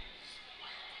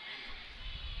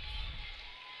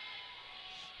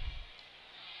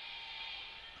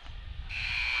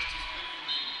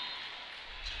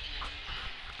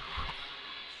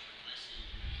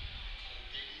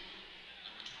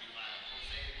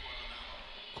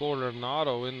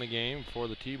 Coronado in the game for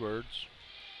the T-Birds.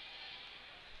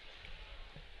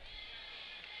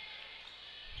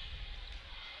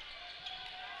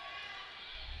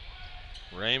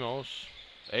 Ramos.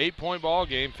 8-point ball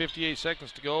game, 58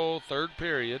 seconds to go, third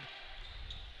period.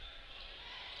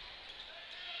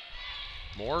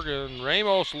 Morgan,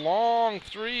 Ramos, long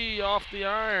 3 off the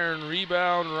iron,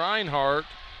 rebound Reinhardt.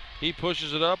 He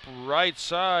pushes it up right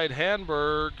side,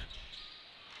 Handberg.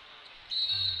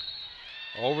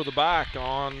 over the back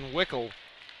on Wickel.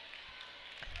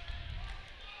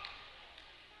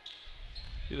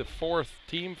 Be the 4th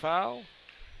team foul.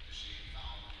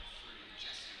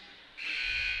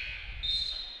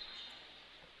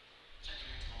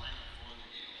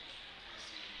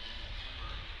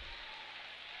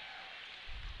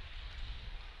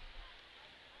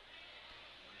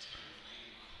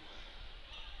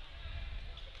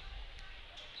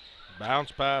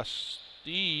 Bounce pass,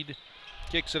 Steed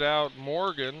kicks it out.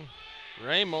 Morgan,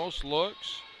 Ramos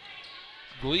looks.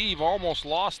 Glebe almost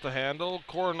lost the handle.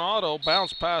 Coronado,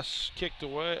 bounce pass kicked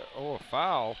away. Oh, a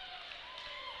foul.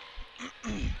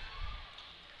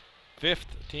 5th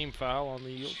team foul on the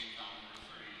Eagles.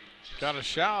 Got a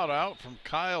shout out from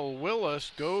Kyle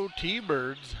Willis. Go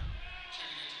T-Birds.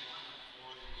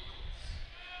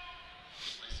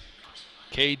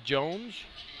 Cade Jones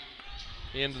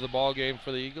into the ball game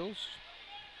for the Eagles.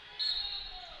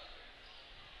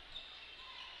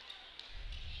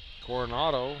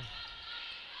 Coronado,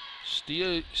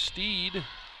 Steed,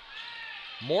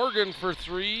 Morgan for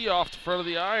 3 off the front of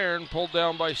the iron, pulled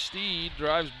down by Steed,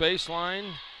 drives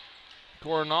baseline.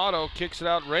 Coronado kicks it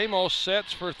out. Ramos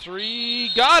sets for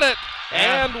 3, got it,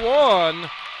 and one.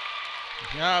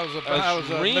 Yeah, that was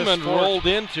a Riemann rolled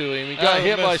into him. He got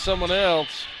hit by someone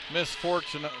else.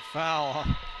 Misfortunate foul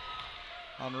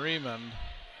on Riemann.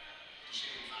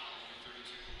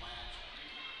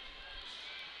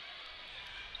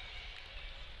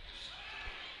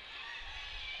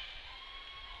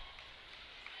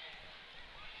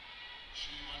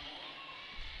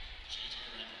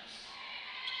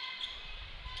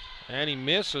 And he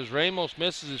misses. Ramos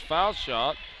misses his foul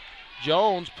shot.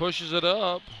 Jones pushes it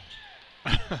up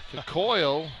to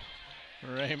Coyle.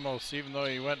 Ramos, even though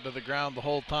he went to the ground the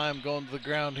whole time, going to the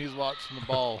ground, he's watching the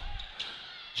ball.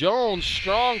 Jones,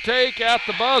 strong take at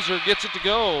the buzzer, gets it to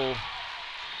go.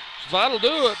 So that'll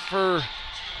do it for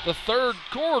the 3rd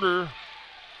quarter.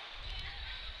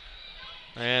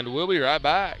 And we'll be right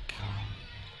back.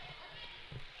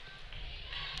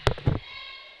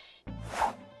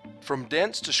 From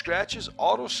dents to scratches,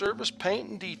 auto service, paint,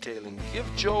 and detailing. Give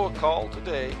Joe a call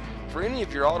today for any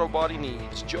of your auto body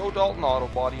needs. Joe Dalton Auto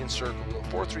Body in Circleville,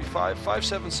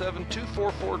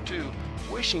 435-577-2442.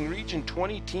 Wishing Region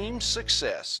 20 team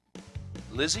success.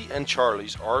 Lizzie and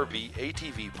Charlie's RV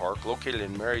ATV Park, located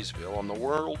in Marysville on the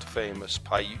world-famous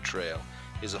Piute Trail,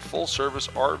 is a full-service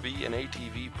RV and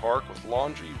ATV park with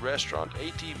laundry, restaurant,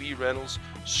 ATV rentals,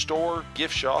 store,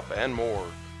 gift shop, and more.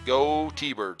 Go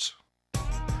T-Birds!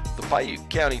 The Piute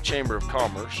County Chamber of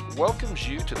Commerce welcomes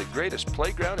you to the greatest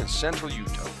playground in central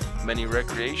Utah. Many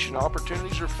recreation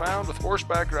opportunities are found with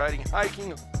horseback riding,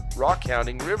 hiking, rock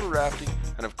hounding, river rafting,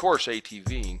 and of course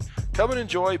ATVing. Come and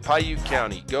enjoy Piute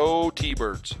County. Go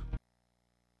T-Birds!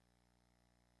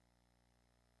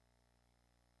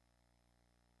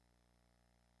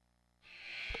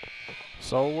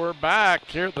 So we're back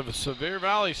here at the Sevier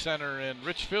Valley Center in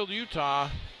Richfield, Utah.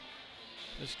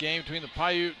 This game between the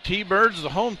Piute T-Birds, the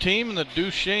home team, and the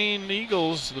Duchesne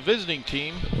Eagles, the visiting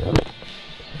team.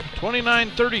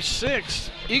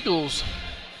 29-36, Eagles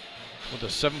with a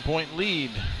 7-point lead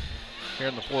here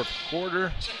in the 4th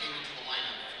quarter.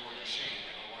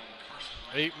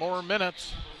 8 more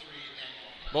minutes.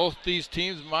 Both these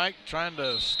teams, Mike, trying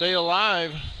to stay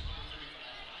alive.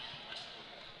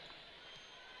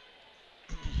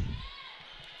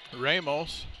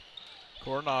 Ramos,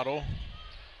 Coronado.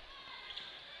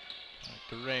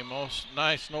 To Ramos.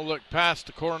 Nice no-look pass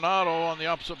to Coronado on the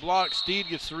opposite block. Steed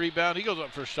gets the rebound. He goes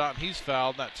up for a shot, and he's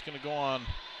fouled. That's going to go on. Is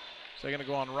that going to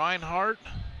go on Reinhardt?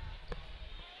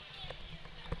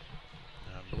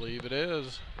 I believe it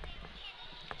is.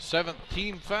 7th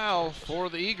team foul for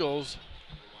the Eagles.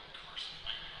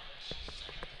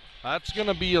 That's going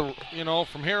to be,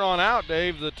 from here on out,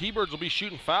 Dave, the T-Birds will be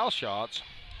shooting foul shots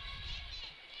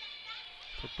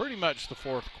for pretty much the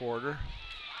 4th quarter.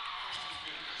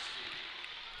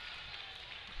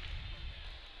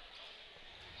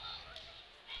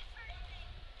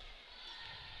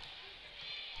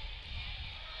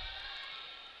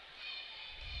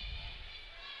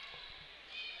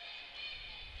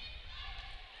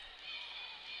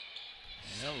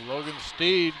 Logan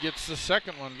Steed gets the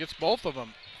second one, gets both of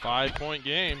them. 5-point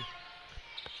game.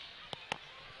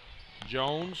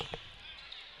 Jones,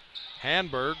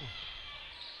 Hanberg.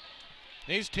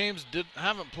 These teams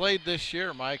haven't played this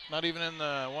year, Mike, not even in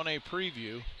the 1A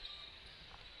preview.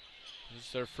 This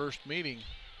is their first meeting.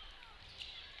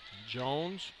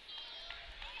 Jones.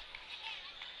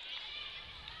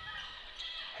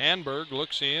 Hanberg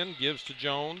looks in, gives to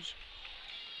Jones.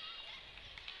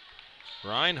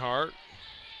 Reinhardt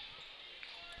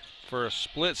For a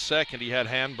split second, he had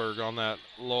Handberg on that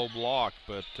low block,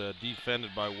 but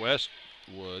defended by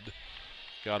Westwood.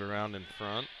 Got around in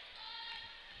front.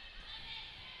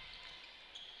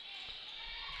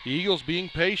 The Eagles being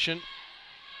patient.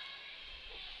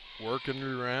 Working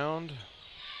around.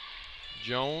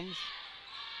 Jones.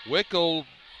 Wickel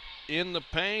in the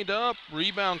paint up.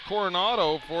 Rebound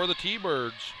Coronado for the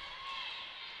T-Birds.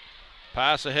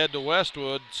 Pass ahead to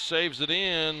Westwood. Saves it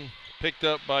in. Picked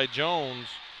up by Jones.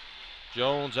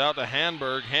 Jones out to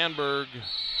Handberg. Handberg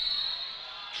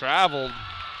traveled.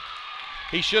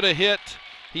 He should have hit.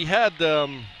 He had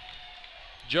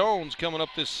Jones coming up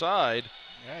this side.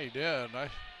 Yeah, he did.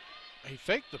 He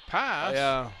faked the pass.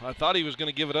 Yeah, I thought he was going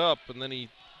to give it up, and then he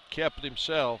kept it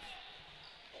himself.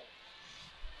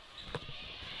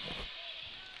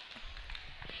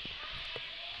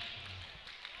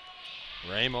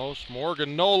 Ramos,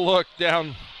 Morgan, no look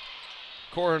down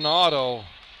Coronado.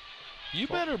 You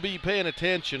better be paying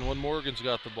attention when Morgan's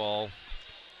got the ball.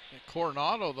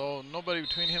 Coronado, though, nobody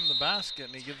between him and the basket,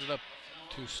 and he gives it up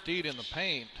to Steed in the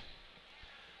paint.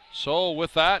 So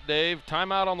with that, Dave,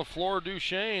 timeout on the floor.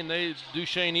 Duchesne.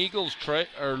 Duchesne Eagles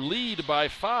lead by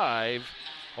 5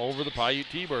 over the Piute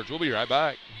T-Birds. We'll be right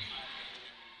back.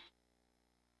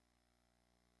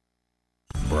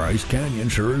 Bryce Canyon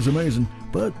sure is amazing,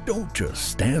 but don't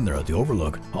just stand there at the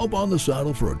overlook. Hop on the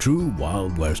saddle for a true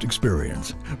Wild West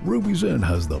experience. Ruby's Inn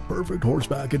has the perfect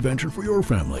horseback adventure for your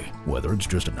family. Whether it's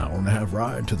just an hour-and-a-half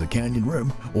ride to the canyon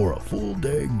rim or a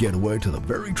full-day getaway to the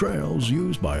very trails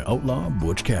used by outlaw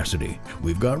Butch Cassidy,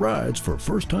 we've got rides for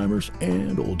first-timers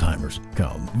and old-timers.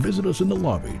 Come visit us in the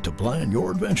lobby to plan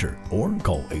your adventure or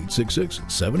call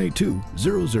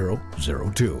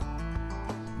 866-782-0002.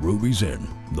 Ruby's Inn,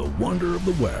 the wonder of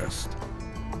the West.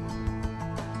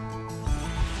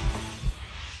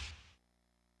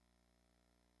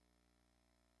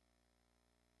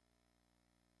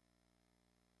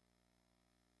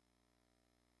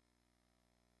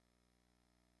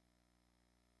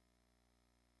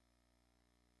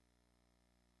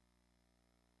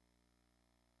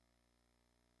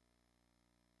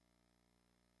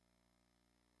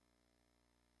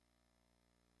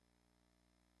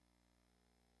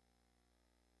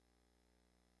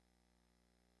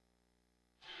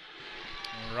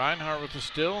 Reinhardt with the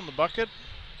steal in the bucket.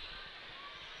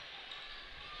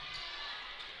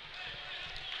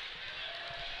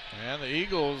 And the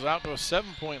Eagles out to a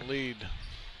 7-point lead.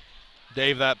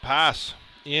 Dave, that pass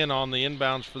in on the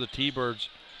inbounds for the T-Birds.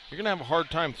 You're going to have a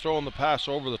hard time throwing the pass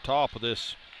over the top of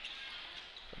this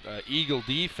Eagle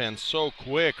defense. So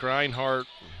quick. Reinhardt,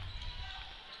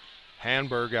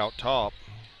 Handberg out top.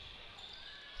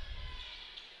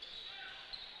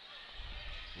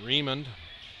 Riemond.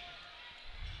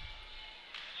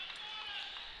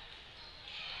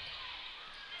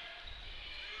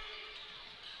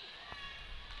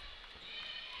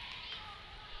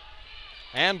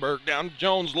 Handberg down to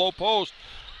Jones, low post.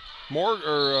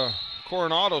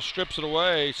 Coronado strips it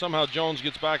away. Somehow Jones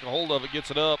gets back a hold of it,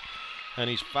 gets it up, and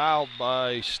he's fouled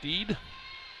by Steed.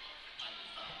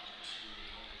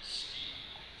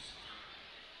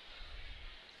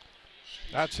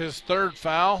 That's his third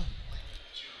foul.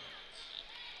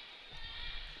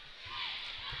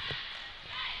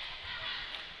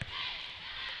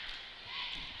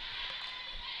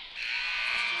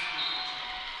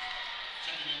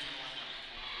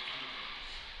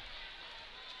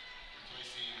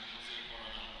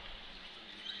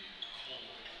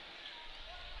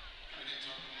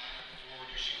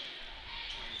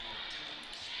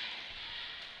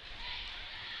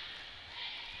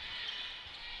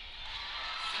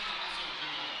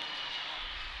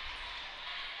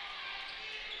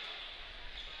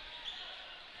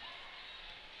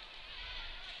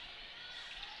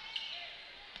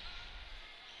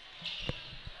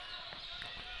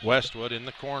 Westwood in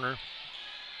the corner.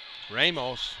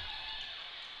 Ramos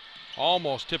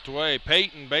almost tipped away.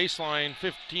 Payton baseline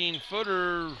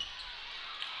 15-footer.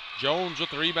 Jones with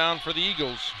the rebound for the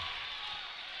Eagles.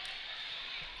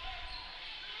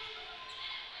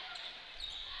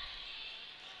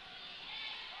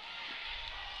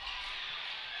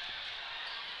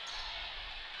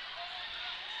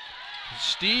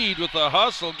 Steed with the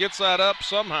hustle gets that up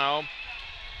somehow.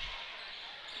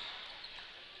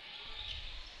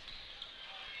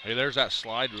 Hey, there's that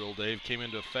slide rule, Dave. Came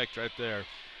into effect right there.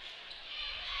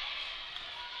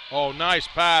 Oh, nice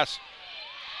pass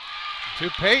to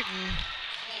Payton.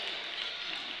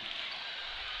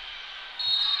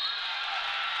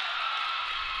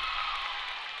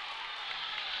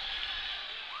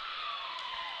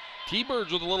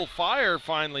 T-Birds with a little fire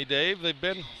finally, Dave. They've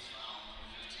been...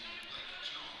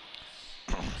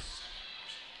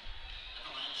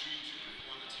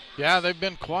 Yeah, they've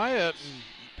been quiet, and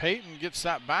Peyton gets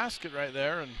that basket right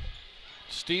there, and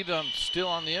Steed still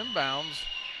on the inbounds,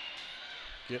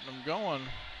 getting them going.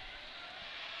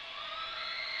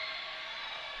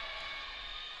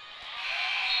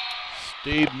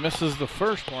 Steed misses the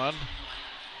first one.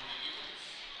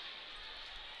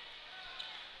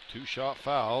 2-shot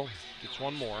foul, gets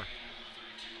one more.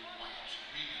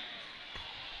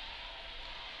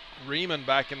 Riemann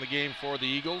back in the game for the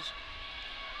Eagles.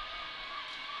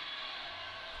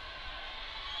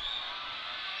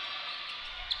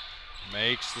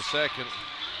 Makes the second.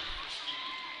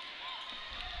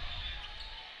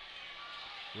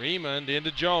 Riemann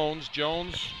into Jones.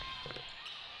 Jones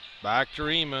back to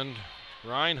Riemann.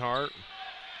 Reinhardt.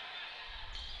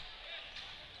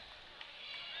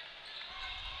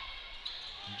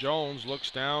 Jones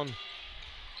looks down to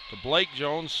Blake.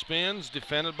 Jones spins,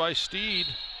 defended by Steed.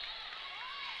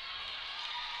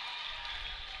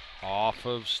 Off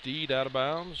of Steed, out of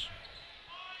bounds.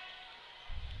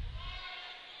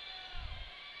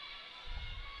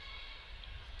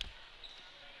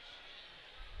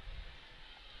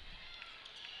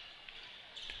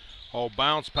 Oh,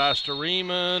 bounce pass to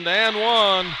Riemann, and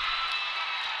one.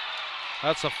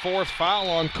 That's a fourth foul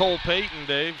on Cole Payton,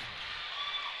 Dave.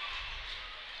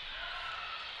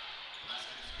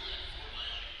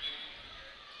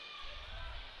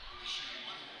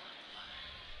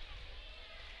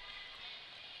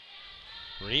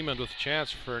 Riemann with a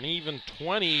chance for an even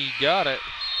 20, got it.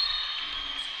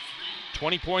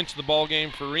 20 points in the ball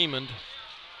game for Riemann.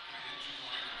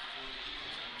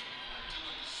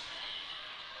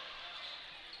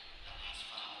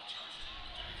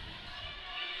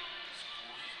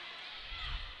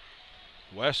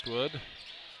 Westwood.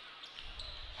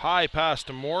 High pass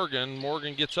to Morgan.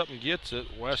 Morgan gets up and gets it.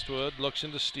 Westwood looks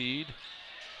into Steed.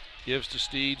 Gives to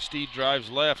Steed. Steed drives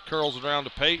left, curls around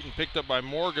to Payton. Picked up by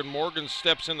Morgan. Morgan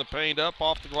steps in the paint, up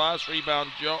off the glass.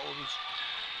 Rebound Jones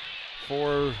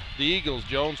for the Eagles.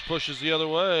 Jones pushes the other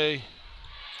way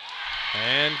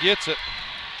and gets it.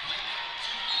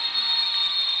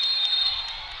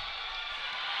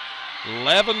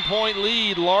 $11-point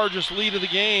lead, largest lead of the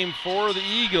game for the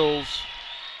Eagles.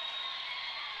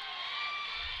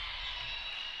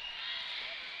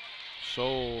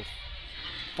 So,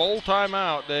 full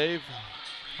timeout, Dave.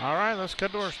 All right, let's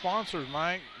cut to our sponsors,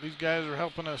 Mike. These guys are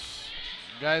helping us,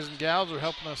 guys and gals are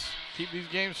helping us keep these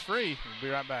games free. We'll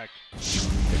be right back.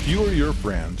 If you or your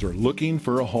friends are looking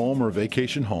for a home or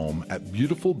vacation home at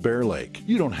beautiful Bear Lake,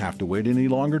 you don't have to wait any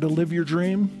longer to live your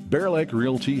dream. Bear Lake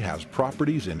Realty has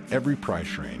properties in every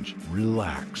price range.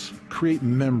 Relax. Create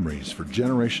memories for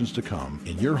generations to come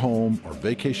in your home or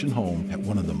vacation home at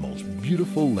one of the most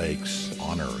beautiful lakes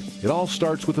on earth. It all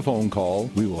starts with a phone call.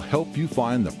 We will help you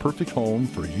find the perfect home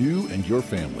for you and your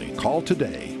family. Call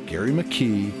today, Gary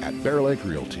McKee at Bear Lake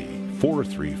Realty.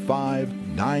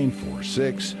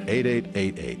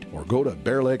 435-946-8888 or go to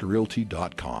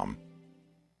bearlakerealty.com.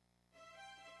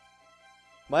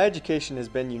 My education has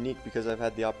been unique because I've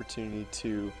had the opportunity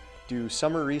to do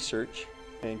summer research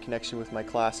in connection with my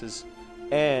classes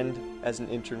and as an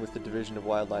intern with the Division of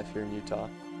Wildlife here in Utah.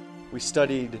 We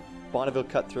studied Bonneville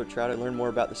cutthroat trout. I learned more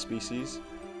about the species.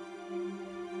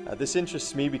 This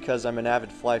interests me because I'm an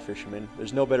avid fly fisherman.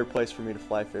 There's no better place for me to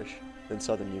fly fish than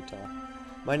southern Utah.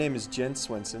 My name is Jen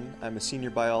Swenson. I'm a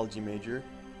senior biology major,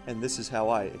 and this is how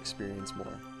I experience more.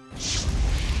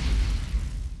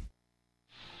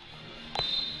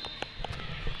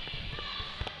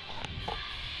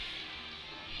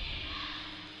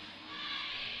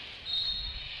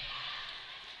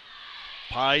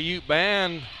 Piute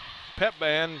band, pep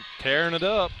band, tearing it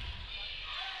up.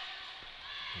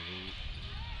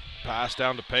 Pass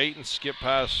down to Payton, skip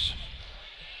pass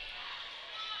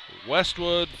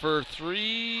Westwood for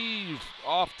three,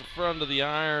 off the front of the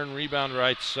iron, rebound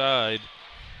right side.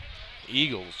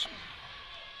 Eagles.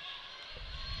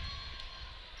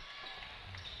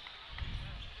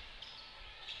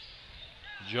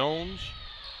 Jones.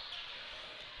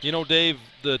 You know, Dave,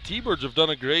 the T-Birds have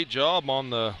done a great job on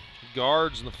the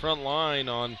guards in the front line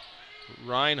on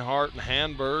Reinhardt and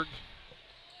Handberg,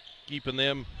 keeping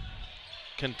them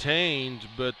contained,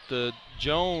 but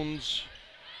Jones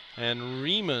and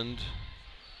Riemann,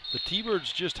 the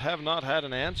T-Birds just have not had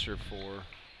an answer for.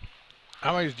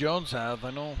 How many does Jones have?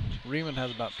 I know Riemann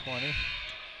has about 20.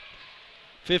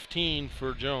 15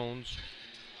 for Jones.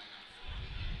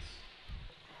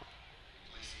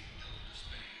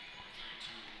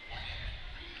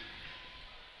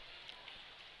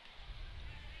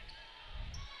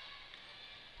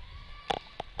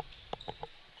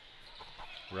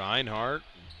 Reinhardt.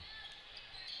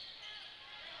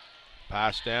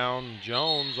 Pass down,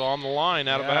 Jones on the line,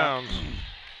 out of bounds.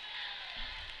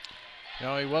 You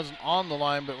know, he wasn't on the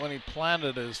line, but when he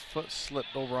planted, his foot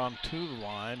slipped over onto the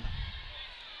line.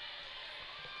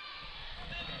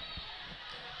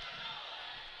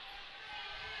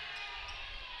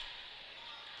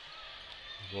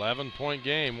 .11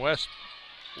 game.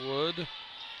 Westwood,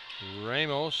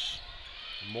 Ramos,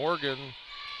 Morgan.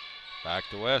 Back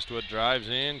to Westwood, drives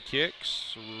in,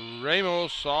 kicks.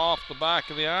 Ramos off the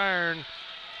back of the iron.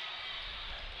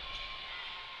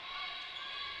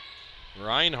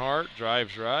 Reinhardt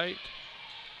drives right.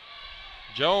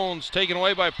 Jones taken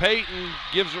away by Payton,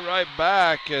 gives it right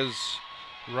back as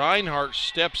Reinhardt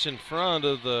steps in front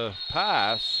of the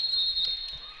pass.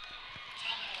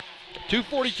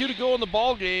 2:42 to go in the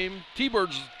ball game.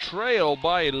 T-Birds trail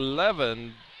by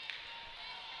 11.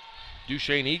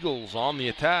 Duchesne Eagles on the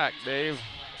attack, Dave.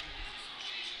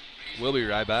 We'll be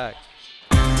right back.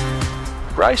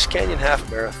 Bryce Canyon Half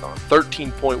Marathon,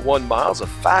 13.1 miles of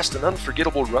fast and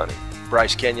unforgettable running.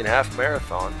 Bryce Canyon Half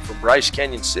Marathon from Bryce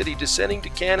Canyon City descending to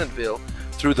Cannonville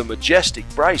through the majestic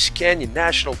Bryce Canyon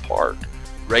National Park.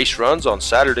 Race runs on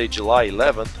Saturday, July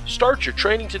 11th. Start your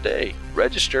training today.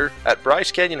 Register at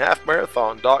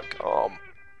BryceCanyonHalfMarathon.com.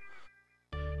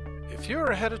 If you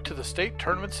are headed to the state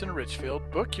tournaments in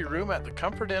Richfield, book your room at the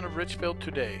Comfort Inn of Richfield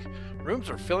today. Rooms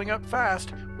are filling up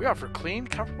fast. We offer clean,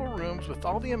 comfortable rooms with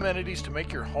all the amenities to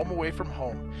make your home away from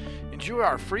home. Enjoy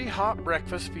our free hot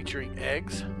breakfast featuring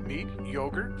eggs, meat,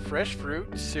 yogurt, fresh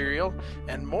fruit, cereal,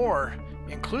 and more,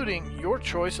 including your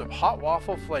choice of hot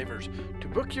waffle flavors. To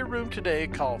book your room today,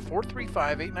 call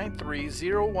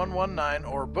 435-893-0119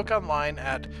 or book online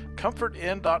at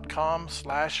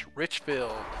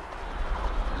comfortinn.com/Richfield.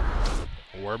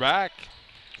 We're back.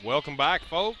 Welcome back,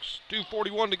 folks.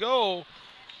 2:41 to go.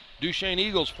 Duchesne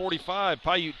Eagles 45,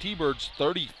 Piute T-Birds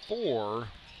 34.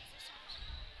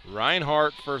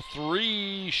 Reinhardt for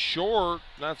three, short.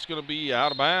 That's going to be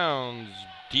out of bounds.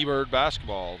 T-Bird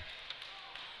basketball.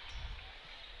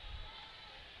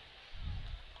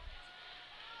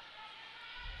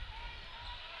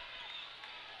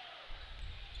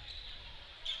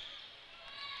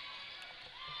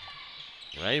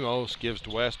 Ramos gives to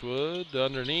Westwood.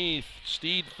 Underneath,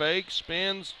 Steed fakes,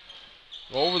 spins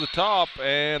over the top,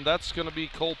 and that's going to be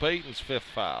Cole Payton's fifth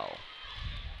foul.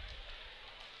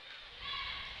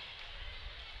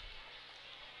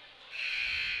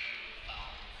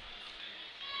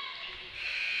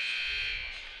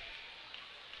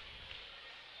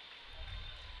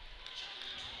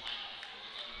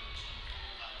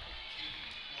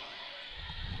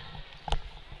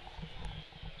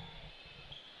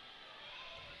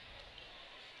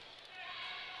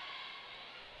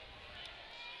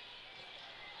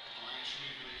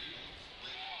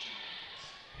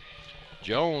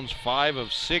 Jones 5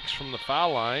 of 6 from the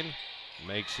foul line,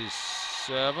 makes his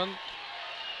seventh,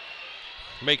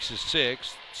 makes his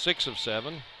sixth, 6 of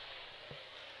 7.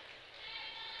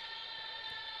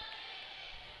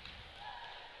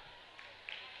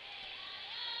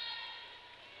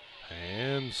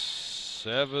 And 6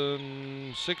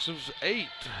 of 8.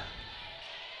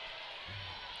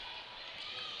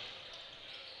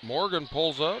 Morgan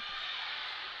pulls up.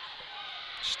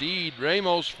 Steed,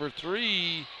 Ramos for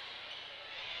three.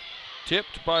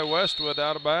 Tipped by Westwood,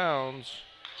 out of bounds.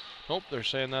 Nope, they're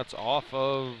saying that's off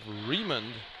of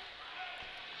Riemond.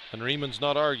 And Riemond's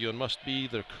not arguing, must be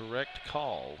the correct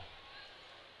call.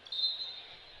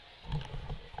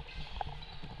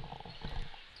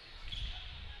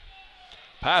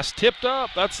 Pass tipped up.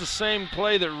 That's the same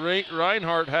play that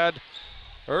Reinhardt had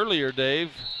earlier, Dave.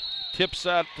 Tips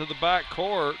that to the back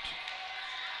court.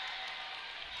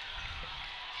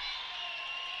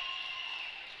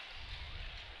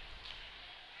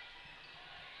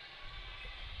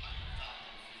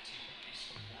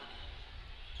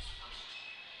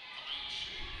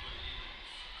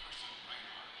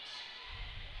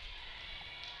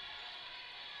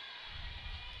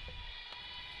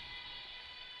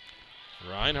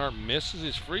 Reinhardt misses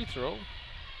his free throw.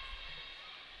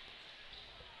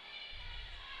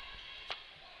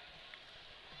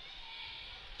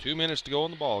 Two minutes to go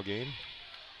in the ball game.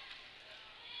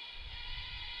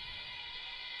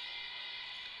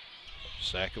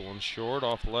 Second one short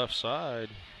off the left side.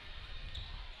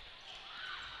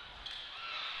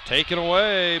 Taken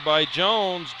away by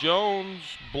Jones. Jones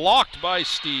blocked by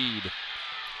Steed.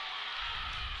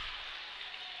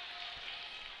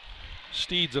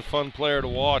 Steed's a fun player to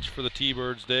watch for the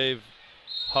T-Birds, Dave.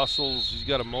 Hustles, he's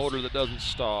got a motor that doesn't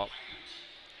stop.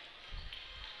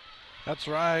 That's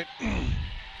right.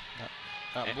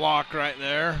 that block right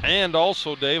there. And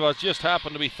also, Dave, I just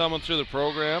happened to be thumbing through the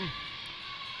program.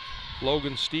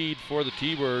 Logan Steed for the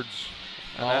T-Birds.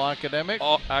 All academic?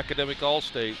 Academic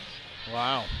All-State.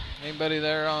 Wow. Anybody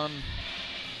there on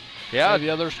Yeah, the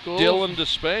other schools? Dylan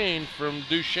Duchesne from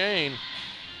Duchesne.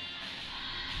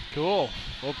 Cool.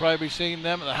 We'll probably be seeing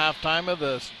them at the halftime of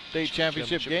the state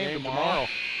championship game tomorrow.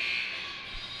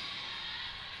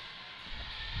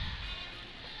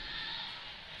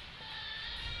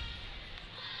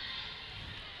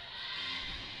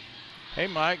 Hey,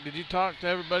 Mike, did you talk to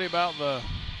everybody about the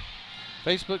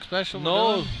Facebook special?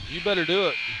 No, you better do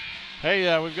it.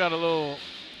 Hey, we've got a little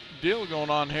deal going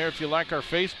on here. If you like our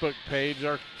Facebook page,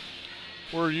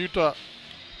 we're Utah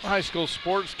High School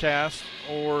Sportscast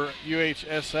or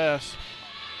UHSS.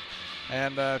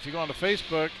 And if you go onto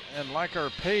Facebook and like our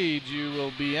page, you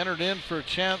will be entered in for a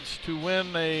chance to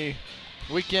win a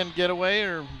weekend getaway,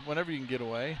 or whenever you can get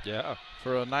away. Yeah.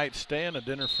 For a night stay and a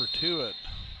dinner for two at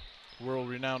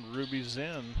world-renowned Ruby's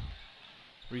Inn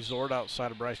Resort outside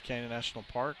of Bryce Canyon National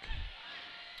Park.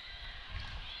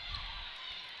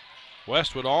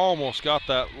 Westwood almost got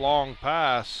that long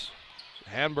pass.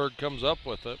 Hamburg comes up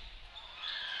with it.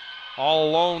 All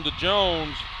alone to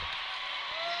Jones.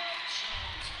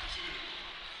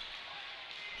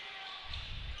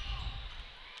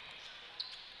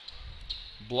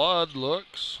 Blood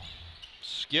looks.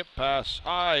 Skip pass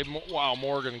high. Wow,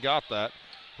 Morgan got that.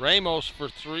 Ramos for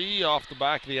three off the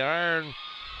back of the iron.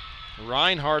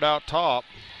 Reinhardt out top.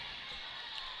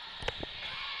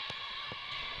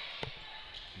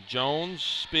 Jones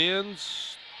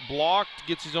spins, blocked,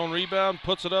 gets his own rebound,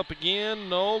 puts it up again.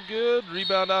 No good.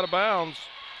 Rebound out of bounds.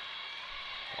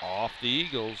 Off the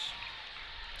Eagles.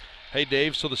 Hey,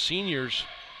 Dave, so the seniors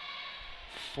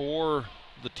for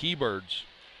the T-Birds.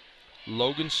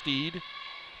 Logan Steed,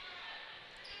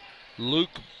 Luke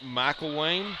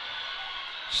McElwain,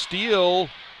 Steele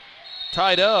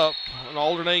tied up, an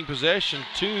alternating possession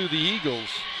to the Eagles.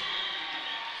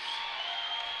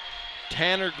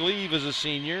 Tanner Gleave is a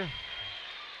senior.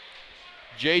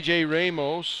 J.J.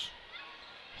 Ramos,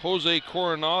 Jose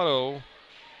Coronado,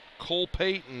 Cole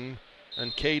Payton,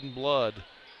 and Caden Blood.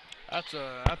 That's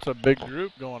a big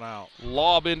group going out.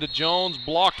 Lob into Jones,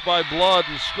 blocked by Blood,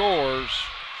 and scores.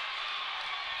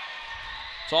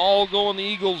 It's all going the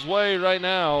Eagles' way right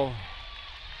now.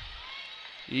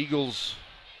 Eagles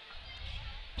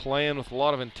playing with a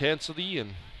lot of intensity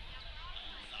and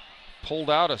pulled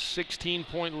out a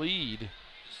 16-point lead.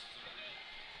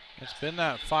 It's been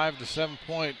that 5 to 7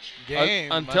 point game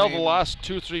until the last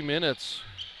 2-3 minutes.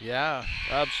 Yeah,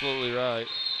 absolutely right.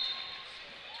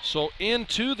 So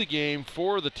into the game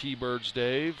for the T-Birds,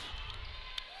 Dave.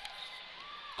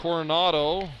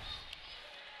 Coronado,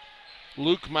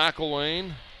 Luke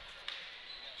McElwain,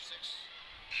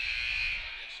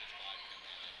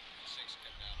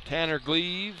 Tanner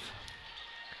Gleave,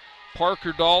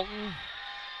 Parker Dalton,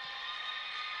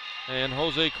 and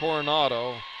Jose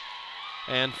Coronado.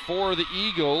 And for the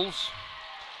Eagles,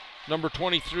 number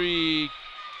 23,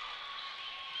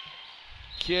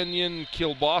 Kenyon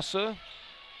Kilbasa,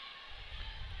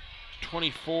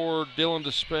 24, Dylan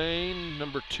Despain,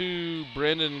 number 2,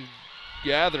 Brendan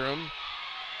Gatherum,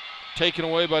 taken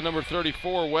away by number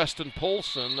 34, Weston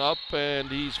Polson, up, and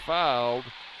he's fouled.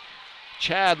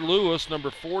 Chad Lewis,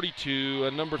 number 42,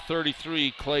 and number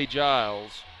 33, Clay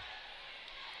Giles.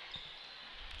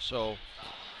 So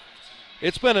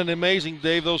it's been an amazing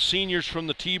day. Those seniors from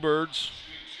the T-Birds,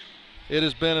 it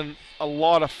has been a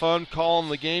lot of fun calling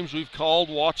the games we've called,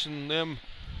 watching them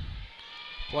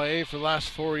play for the last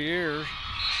 4 years.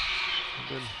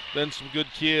 Been some good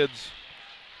kids.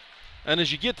 And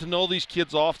as you get to know these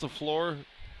kids off the floor,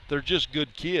 they're just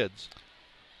good kids.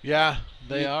 Yeah,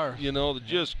 they are. You know, they're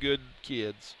just good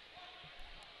kids.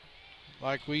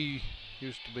 Like we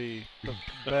used to be, but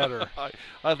better.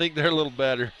 I think they're a little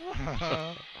better.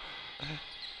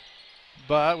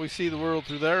 But we see the world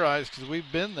through their eyes because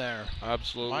we've been there.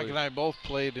 Absolutely. Mike and I both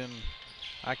played in,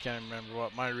 I can't remember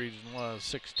what my region was,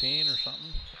 16 or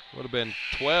something? Would have been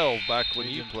 12 back when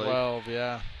region you played. 12,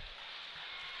 yeah.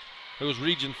 It was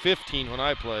Region 15 when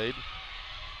I played.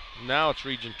 Now it's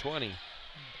Region 20.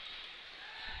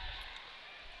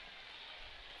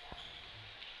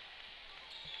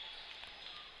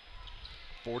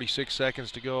 .46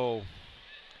 seconds to go.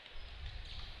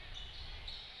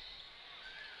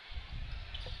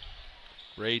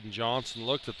 Braden Johnson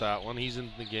looked at that one. He's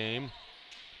in the game.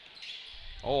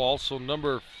 Oh, also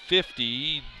number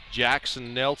 50,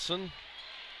 Jackson Nelson.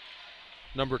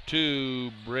 Number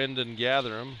 2, Brendan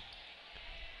Gatherum.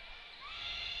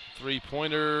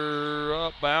 Three-pointer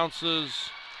up, bounces.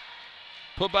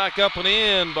 Put back up and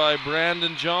in by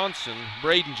Braden Johnson.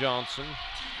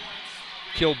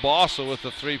 Kilbasa with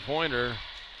the three-pointer.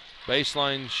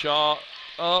 Baseline shot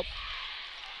up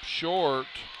short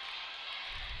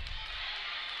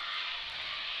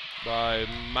by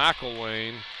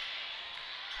McElwain.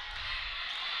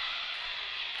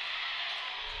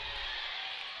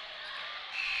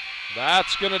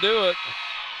 That's going to do it.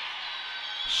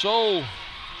 So,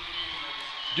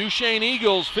 Duchesne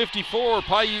Eagles 54,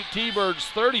 Piute T-Birds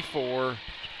 34.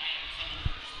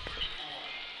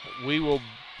 We will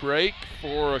break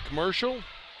for a commercial.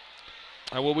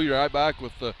 And we'll be right back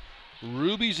with the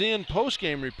Ruby's Inn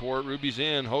postgame report. Ruby's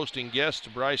Inn hosting guests to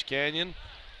Bryce Canyon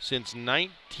since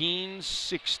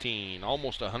 1916,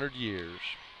 almost 100 years.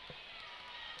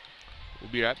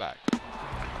 We'll be right back.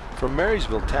 From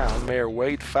Marysville Town, Mayor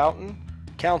Wade Fountain,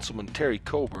 Councilman Terry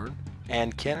Coburn,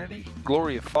 Ann Kennedy,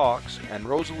 Gloria Fox, and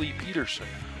Rosalie Peterson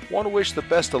want to wish the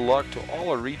best of luck to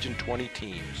all our Region 20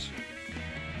 teams.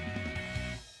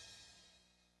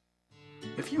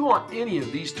 If you want any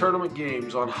of these tournament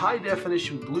games on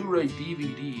high-definition Blu-ray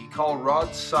DVD, call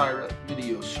Rod Syra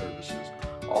Video Services.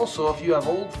 Also, if you have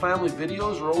old family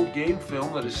videos or old game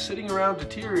film that is sitting around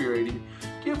deteriorating,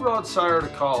 give Rod Syra a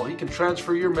call. He can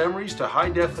transfer your memories to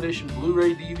high-definition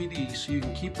Blu-ray DVD so you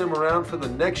can keep them around for the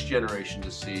next generation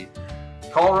to see.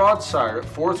 Call Rod Syra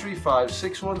at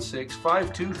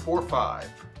 435-616-5245.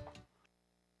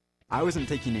 I wasn't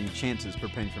taking any chances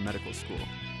preparing for medical school.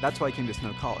 That's why I came to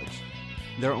Snow College.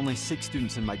 There are only 6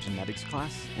 students in my genetics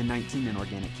class and 19 in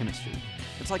organic chemistry.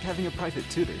 It's like having a private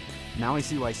tutor. Now I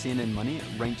see why CNN Money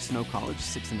ranked Snow College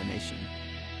 6th in the nation.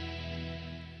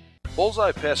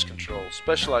 Bullseye Pest Control,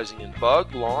 specializing in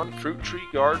bug, lawn, fruit tree,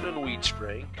 garden, and weed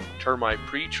spraying, termite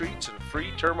pre-treats, and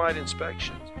free termite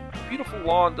inspections. A beautiful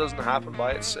lawn doesn't happen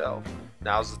by itself.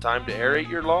 Now's the time to aerate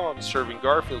your lawn. Serving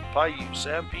Garfield, Piute,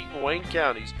 Sanpete, and Wayne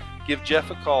counties. Give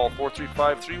Jeff a call,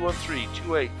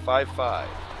 435-313-2855.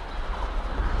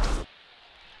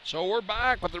 So we're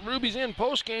back with the Ruby's Inn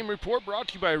postgame report brought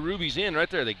to you by Ruby's Inn, right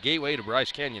there, the gateway to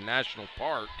Bryce Canyon National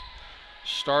Park.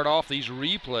 Start off these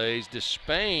replays.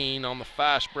 Despain on the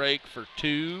fast break for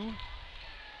 2.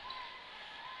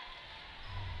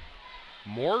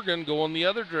 Morgan going the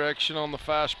other direction on the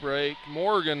fast break.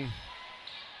 Morgan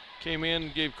came in,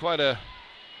 gave quite a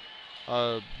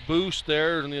boost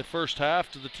there in the first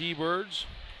half to the T-Birds.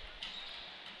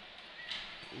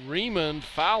 Raymond,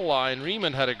 foul line.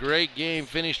 Raymond had a great game,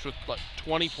 finished with like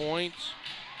 20 points.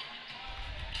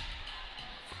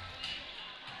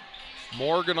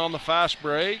 Morgan on the fast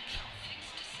break.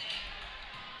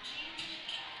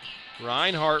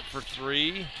 Reinhardt for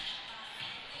 3.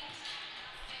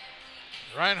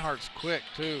 Reinhardt's quick,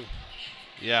 too.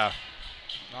 Yeah.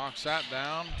 Knocks that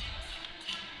down.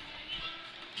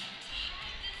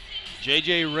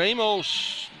 J.J.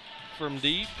 Ramos from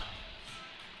deep.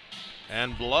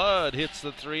 And Blood hits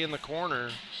the 3 in the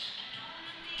corner.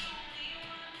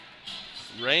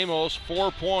 Ramos,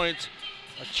 4 points.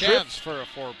 A chance for a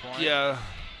 4-point. Yeah.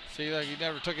 See, like he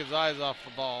never took his eyes off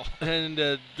the ball. And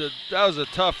that was a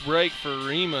tough break for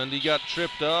Raymond. He got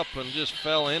tripped up and just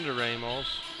fell into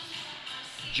Ramos.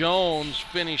 Jones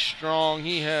finished strong.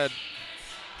 He had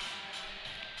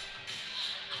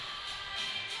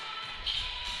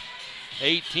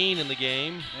 18 in the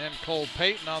game. And Cole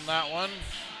Payton on that one.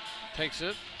 Takes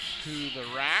it to the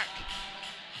rack.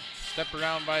 Step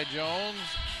around by Jones.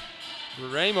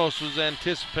 Ramos was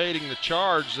anticipating the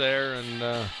charge there,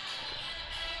 and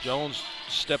Jones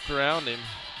stepped around him.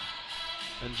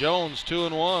 And Jones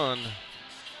 2-1.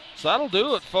 So that'll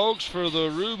do it, folks, for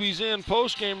the Ruby's Inn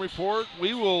postgame report.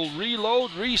 We will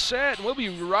reload, reset, and we'll be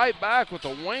right back with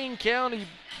the Wayne County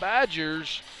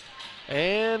Badgers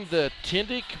and the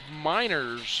Tintic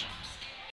Miners.